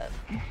do that.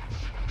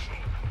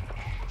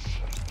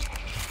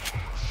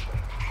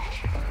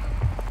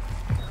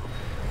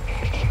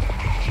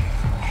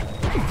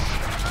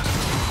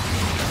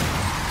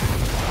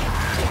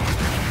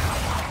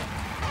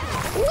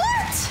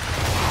 What?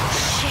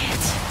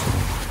 Shit.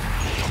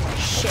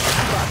 Shit,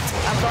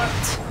 I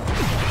bucked.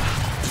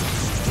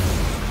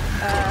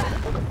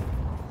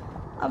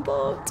 I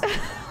bucked.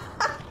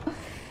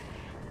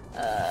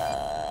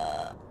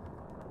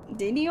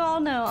 Didn't you all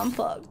know I'm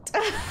fucked? No!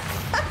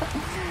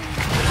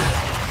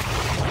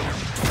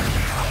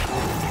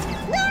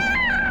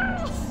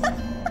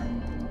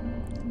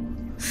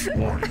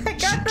 I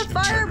got the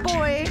fire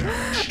boy.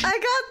 I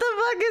got the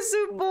fucking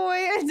soup boy.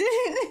 I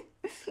didn't.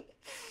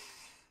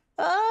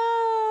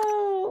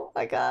 Oh,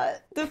 I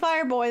got the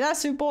fire boy. Not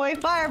soup boy.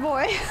 Fire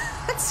boy.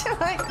 That's who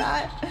I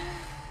got.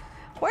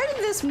 Where did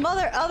this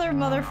other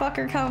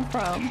motherfucker come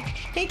from?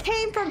 He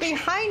came from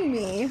behind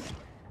me.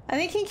 I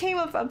think he came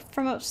up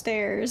from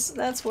upstairs.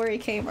 That's where he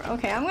came from.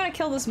 Okay, I'm gonna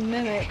kill this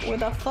mimic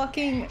with a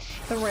fucking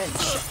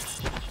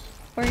wrench.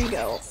 Where you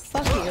go?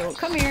 Fuck you.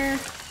 Come here.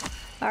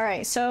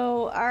 Alright,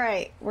 so,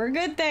 alright. We're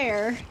good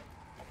there.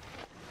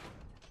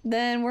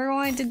 Then we're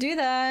going to do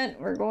that.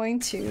 We're going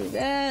to do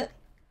that.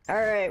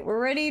 Alright, we're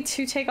ready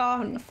to take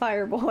on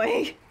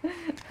Fireboy.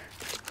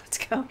 Let's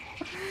go.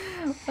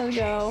 Let's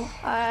go.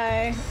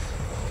 I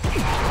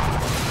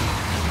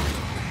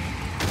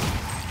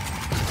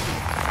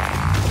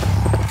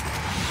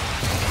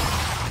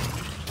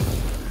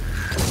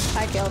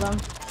killed him.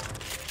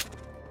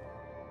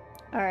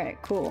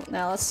 Alright, cool.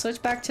 Now let's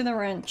switch back to the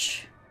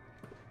wrench.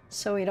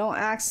 So we don't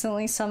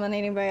accidentally summon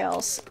anybody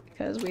else.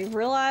 Because we've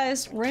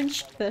realized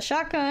wrench, the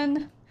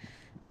shotgun,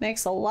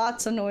 makes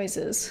lots of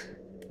noises.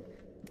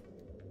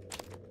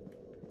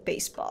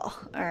 Baseball.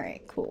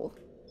 Alright, cool.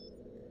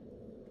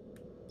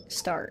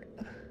 Start.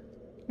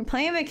 We're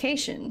playing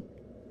Vacation.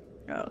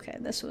 Oh, okay,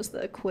 this was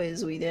the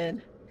quiz we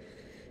did.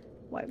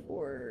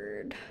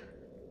 Whiteboard.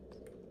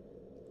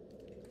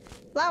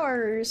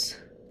 Flowers.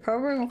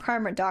 Program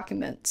requirement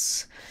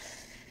documents.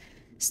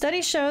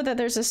 Studies show that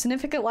there's a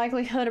significant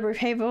likelihood of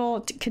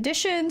behavioral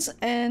conditions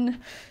and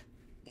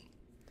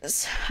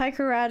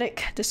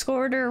psychotic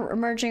disorder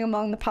emerging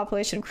among the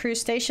population of crews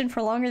stationed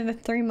for longer than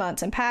 3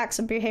 months. Impacts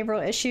of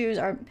behavioral issues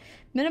are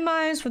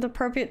minimized with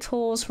appropriate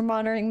tools for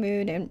monitoring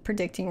mood and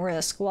predicting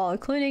risk, while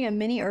including as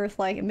many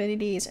Earth-like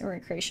amenities and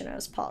recreation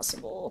as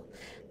possible.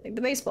 Like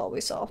the baseball we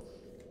saw.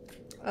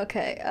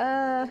 Okay,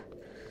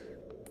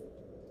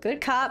 good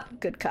cop,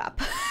 good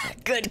cop.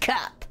 Good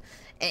cop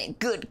and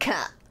good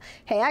cop.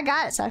 Hey, I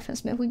got it, Siphon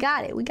Smith. We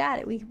got it. We got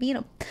it. We can beat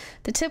him.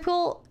 The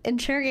typical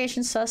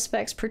interrogation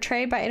suspects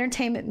portrayed by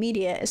entertainment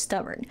media is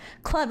stubborn,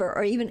 clever,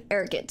 or even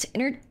arrogant,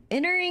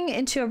 entering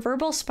into a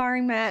verbal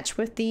sparring match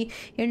with the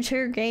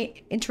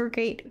interrogating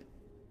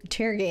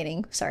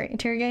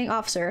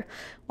officer.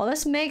 While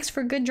this makes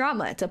for good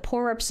drama, it's a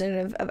poor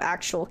representative of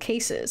actual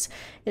cases.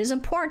 It is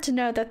important to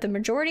note that the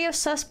majority of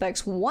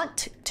suspects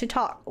want to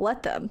talk.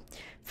 Let them.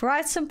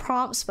 Provide some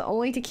prompts, but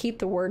only to keep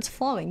the words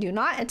flowing. Do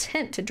not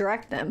attempt to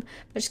direct them,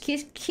 but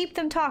just keep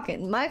them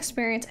talking. In my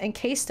experience and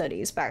case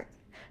studies back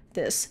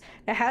this,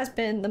 it has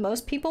been the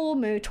most people will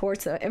move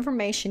towards the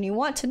information you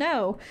want to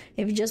know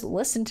if you just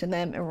listen to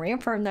them and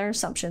reaffirm their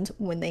assumptions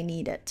when they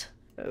need it.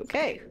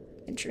 Okay,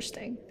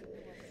 interesting.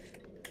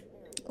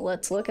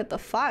 Let's look at the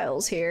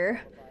files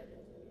here.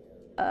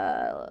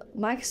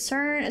 My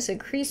concern is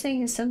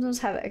increasing. His symptoms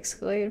have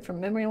escalated from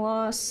memory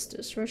loss,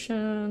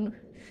 distortion.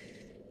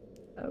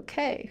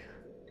 Okay.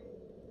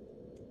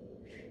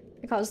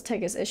 Because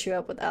take his issue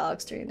up with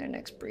Alex during their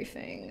next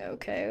briefing.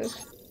 Okay.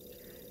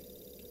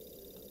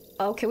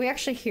 Oh, can we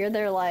actually hear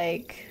their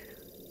like?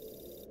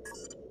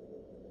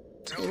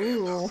 Tell me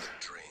about the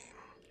dream.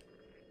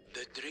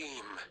 The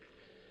dream.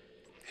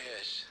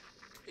 Yes.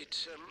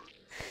 It's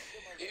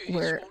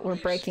We're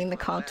breaking the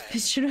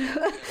competition.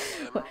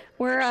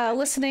 We're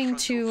listening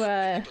to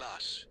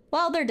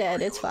well, they're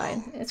dead. It's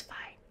fine. It's fine.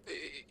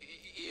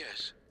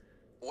 Yes.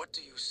 What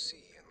do you see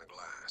in the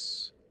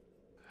glass?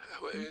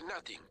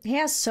 Nothing. He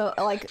has so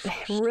like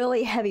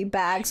really heavy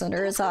bags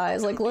under his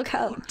eyes. Like look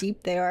how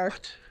deep they are.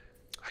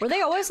 Were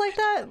they always like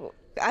that?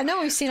 I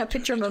know we've seen a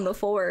picture of them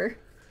before.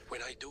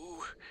 When I do,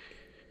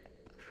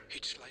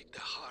 it's like the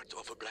heart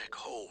of a black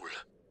hole,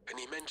 an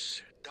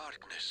immense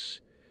darkness.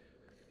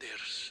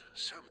 There's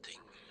something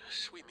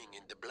swimming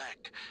in the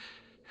black.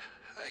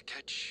 I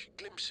catch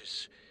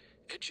glimpses,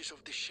 edges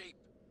of the shape.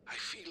 I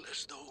feel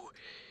as though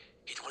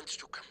it wants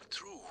to come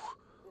through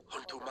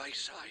onto my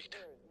side.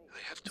 I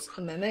have to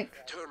The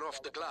mimic. turn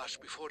off the glass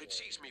before it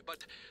sees me,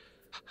 but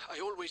I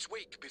always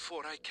wake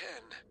before I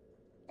can.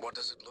 What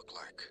does it look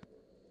like?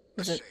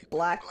 Is The it shape of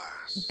black the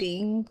glass.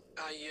 being?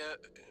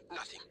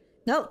 Nothing.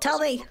 No, tell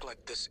Does it me. look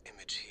like this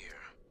image here?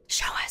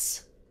 Show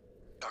us.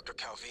 Dr.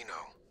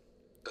 Calvino,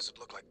 does it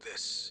look like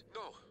this?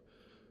 No,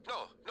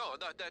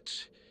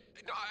 that's...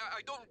 No,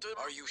 I don't...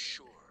 Are you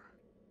sure?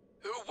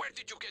 Where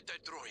did you get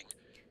that drawing?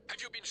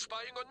 Have you been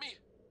spying on me?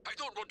 I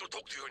don't want to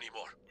talk to you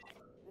anymore.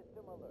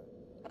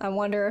 I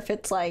wonder if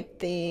it's like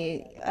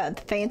the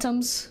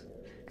phantoms,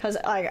 because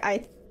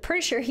I'm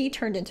pretty sure he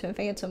turned into a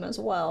phantom as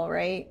well,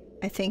 right?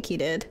 I think he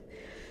did.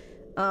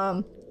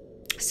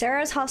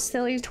 Sarah's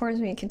hostility towards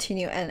me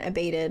continue and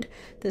abated.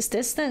 This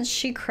distance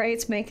she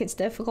creates makes it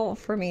difficult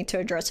for me to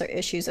address her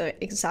issues of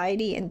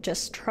anxiety and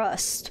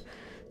distrust.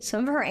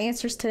 Some of her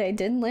answers today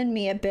did lend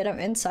me a bit of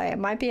insight I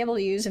might be able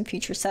to use in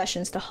future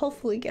sessions to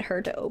hopefully get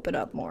her to open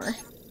up more.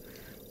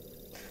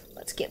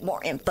 Let's get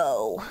more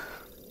info.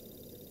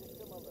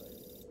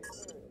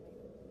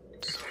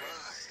 Sarai,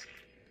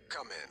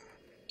 come in.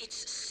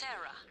 It's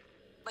Sarah,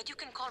 but you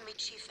can call me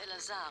Chief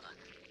Elazar.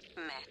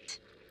 Matt.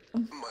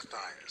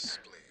 Matthias,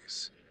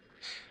 please.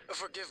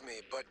 Forgive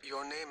me, but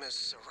your name is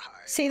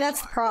Sarai. See,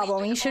 that's the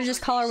problem. You should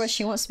just call her what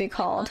she wants to be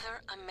called. My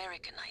mother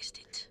Americanized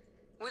it.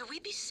 Will we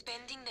be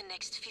spending the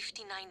next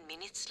 59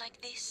 minutes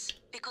like this?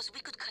 Because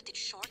we could cut it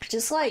short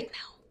Just right like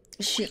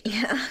now.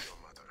 yeah. Your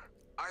mother.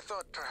 I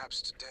thought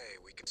perhaps today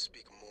we could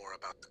speak more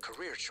about the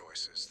career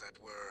choices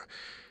that were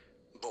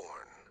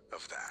born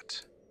of that.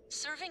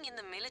 Serving in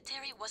the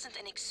military wasn't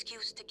an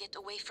excuse to get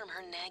away from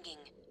her nagging,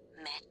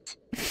 Matt.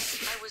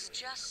 I was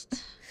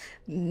just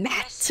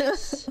Matt.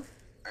 restless.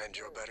 And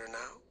you're better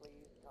now?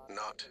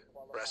 Not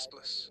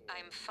restless?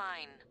 I'm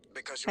fine.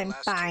 Because your I'm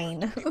last fine.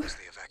 tour of duty was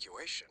the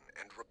evacuation,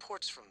 and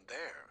reports from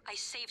there. I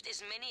saved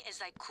as many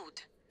as I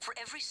could. For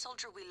every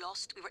soldier we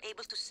lost, we were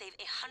able to save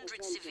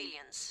 100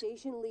 civilians.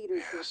 Station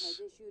leadership Yes.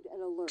 has issued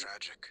an alert.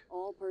 Tragic.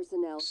 All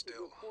personnel should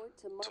Still, report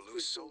to to muster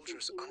lose station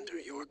soldiers under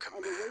your immediately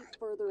and await command.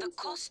 further The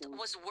cost instructions.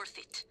 was worth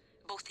it.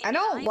 Both I in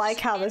don't lives like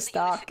how and this the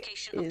doc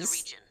unification of the is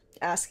region.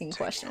 asking Taking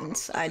on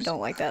questions. a I don't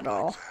like that at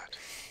all. like that.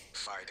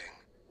 Fighting.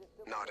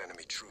 Not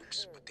enemy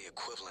troops, but the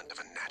equivalent of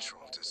a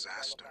natural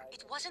disaster.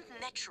 It wasn't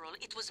natural,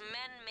 it was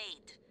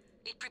man-made.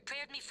 It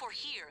prepared me for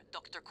here,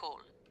 Dr.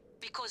 Cole.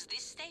 Because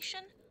this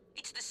station,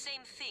 it's the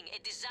same thing, a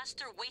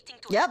disaster waiting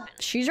to Yep, happen.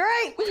 she's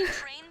right. Well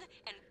trained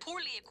and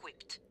poorly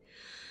equipped.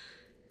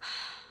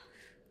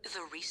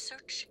 The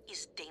research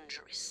is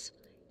dangerous.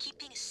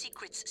 Keeping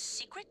secrets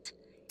secret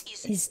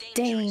is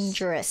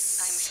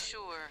dangerous. I'm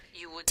sure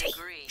you would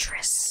agree.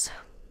 Dangerous.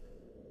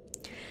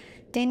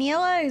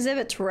 Daniela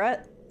exhibits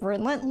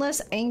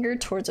relentless anger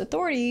towards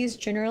authorities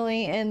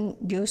generally and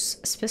use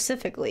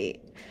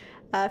specifically.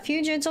 A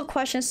few gentle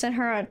questions sent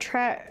her on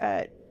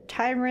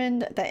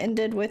tirade that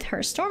ended with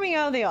her storming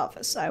out of the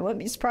office. I wouldn't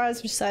be surprised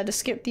if we decided to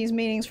skip these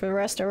meetings for the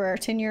rest of our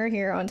tenure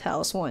here on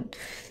Talos 1.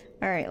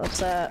 Alright,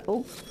 let's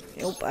oh,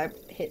 I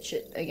hit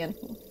shit again.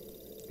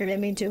 I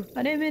didn't mean to.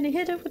 I didn't mean to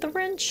hit it with a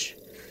wrench.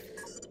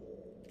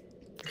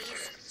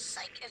 These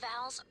psych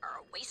evals are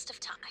a waste of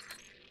time.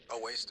 A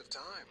waste of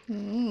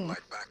time.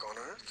 Like back on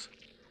Earth?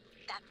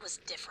 That That was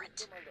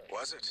different.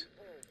 Was it?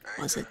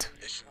 Was Anger, it?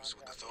 Issues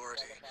with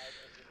authority.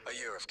 A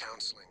year of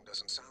counseling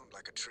doesn't sound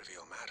like a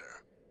trivial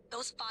matter.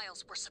 Those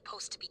files were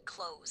supposed to be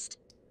closed.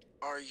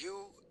 Are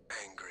you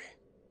angry?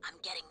 I'm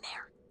getting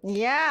there.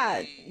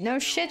 Yeah, no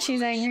shit,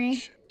 she's angry.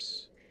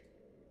 Relationships?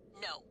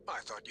 No, I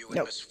thought you and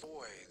Nope. Miss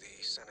Foy,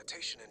 the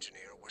sanitation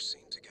engineer, were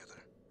seen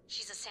together.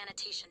 she's a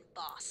sanitation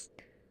boss,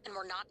 and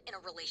we're not in a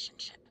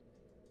relationship.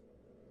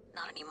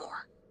 Not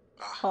anymore.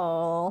 Ah,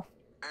 Oh.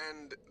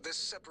 and this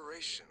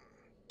separation,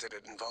 did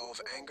it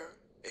involve anger?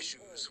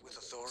 Issues with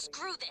authority?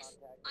 Screw this.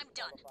 I'm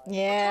done.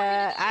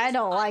 Yeah, I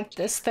don't like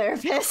this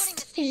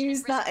therapist. He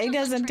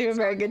doesn't do a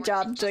very good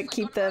job to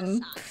keep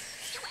them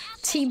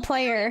team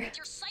player.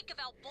 Your psych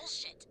eval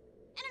bullshit.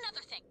 And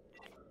another thing.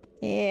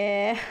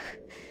 Yeah.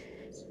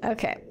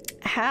 Okay.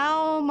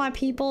 Have my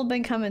people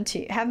been coming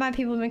to?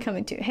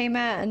 Hey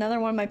Matt, another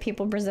one of my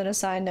people present a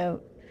side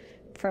note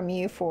from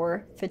you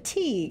for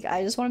fatigue.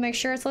 I just want to make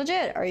sure it's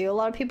legit. Are you a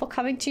lot of people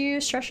coming to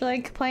you,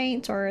 stress-related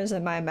complaints, or is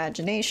it my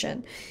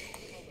imagination?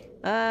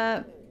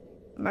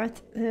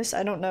 This,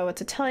 I don't know what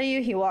to tell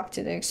you. He walked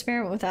in an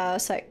experiment without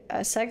a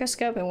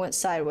psychoscope and went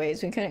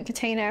sideways. We couldn't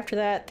contain after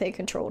that. They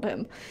controlled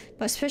him.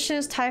 My suspicion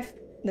is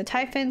the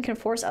Typhon can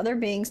force other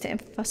beings to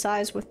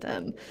emphasize with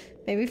them.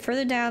 Maybe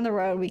further down the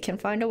road we can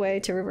find a way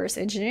to reverse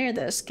engineer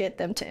this, get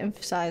them to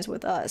emphasize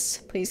with us.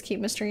 Please keep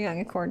Mr. Young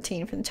in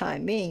quarantine for the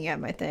time being. At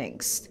my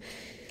thanks.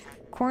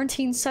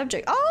 Quarantine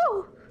subject.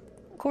 Oh!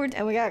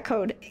 And we got a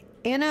code.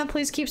 Anna,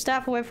 please keep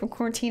staff away from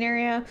quarantine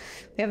area.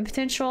 We have a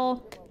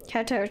potential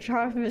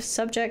catastrophic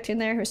subject in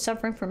there who's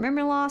suffering from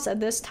memory loss. At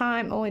this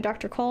time, only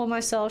Dr. Cole and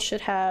myself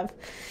should have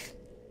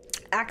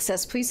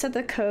access. Please set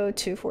the code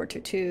to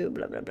 422,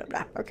 blah, blah, blah,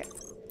 blah. Okay.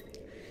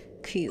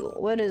 Cool.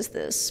 What is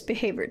this?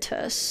 Behavior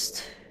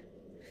test.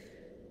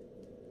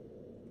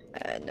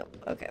 No.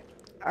 Okay.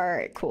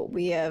 Alright, cool.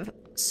 We have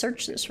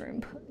searched this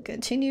room.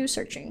 Continue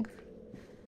searching.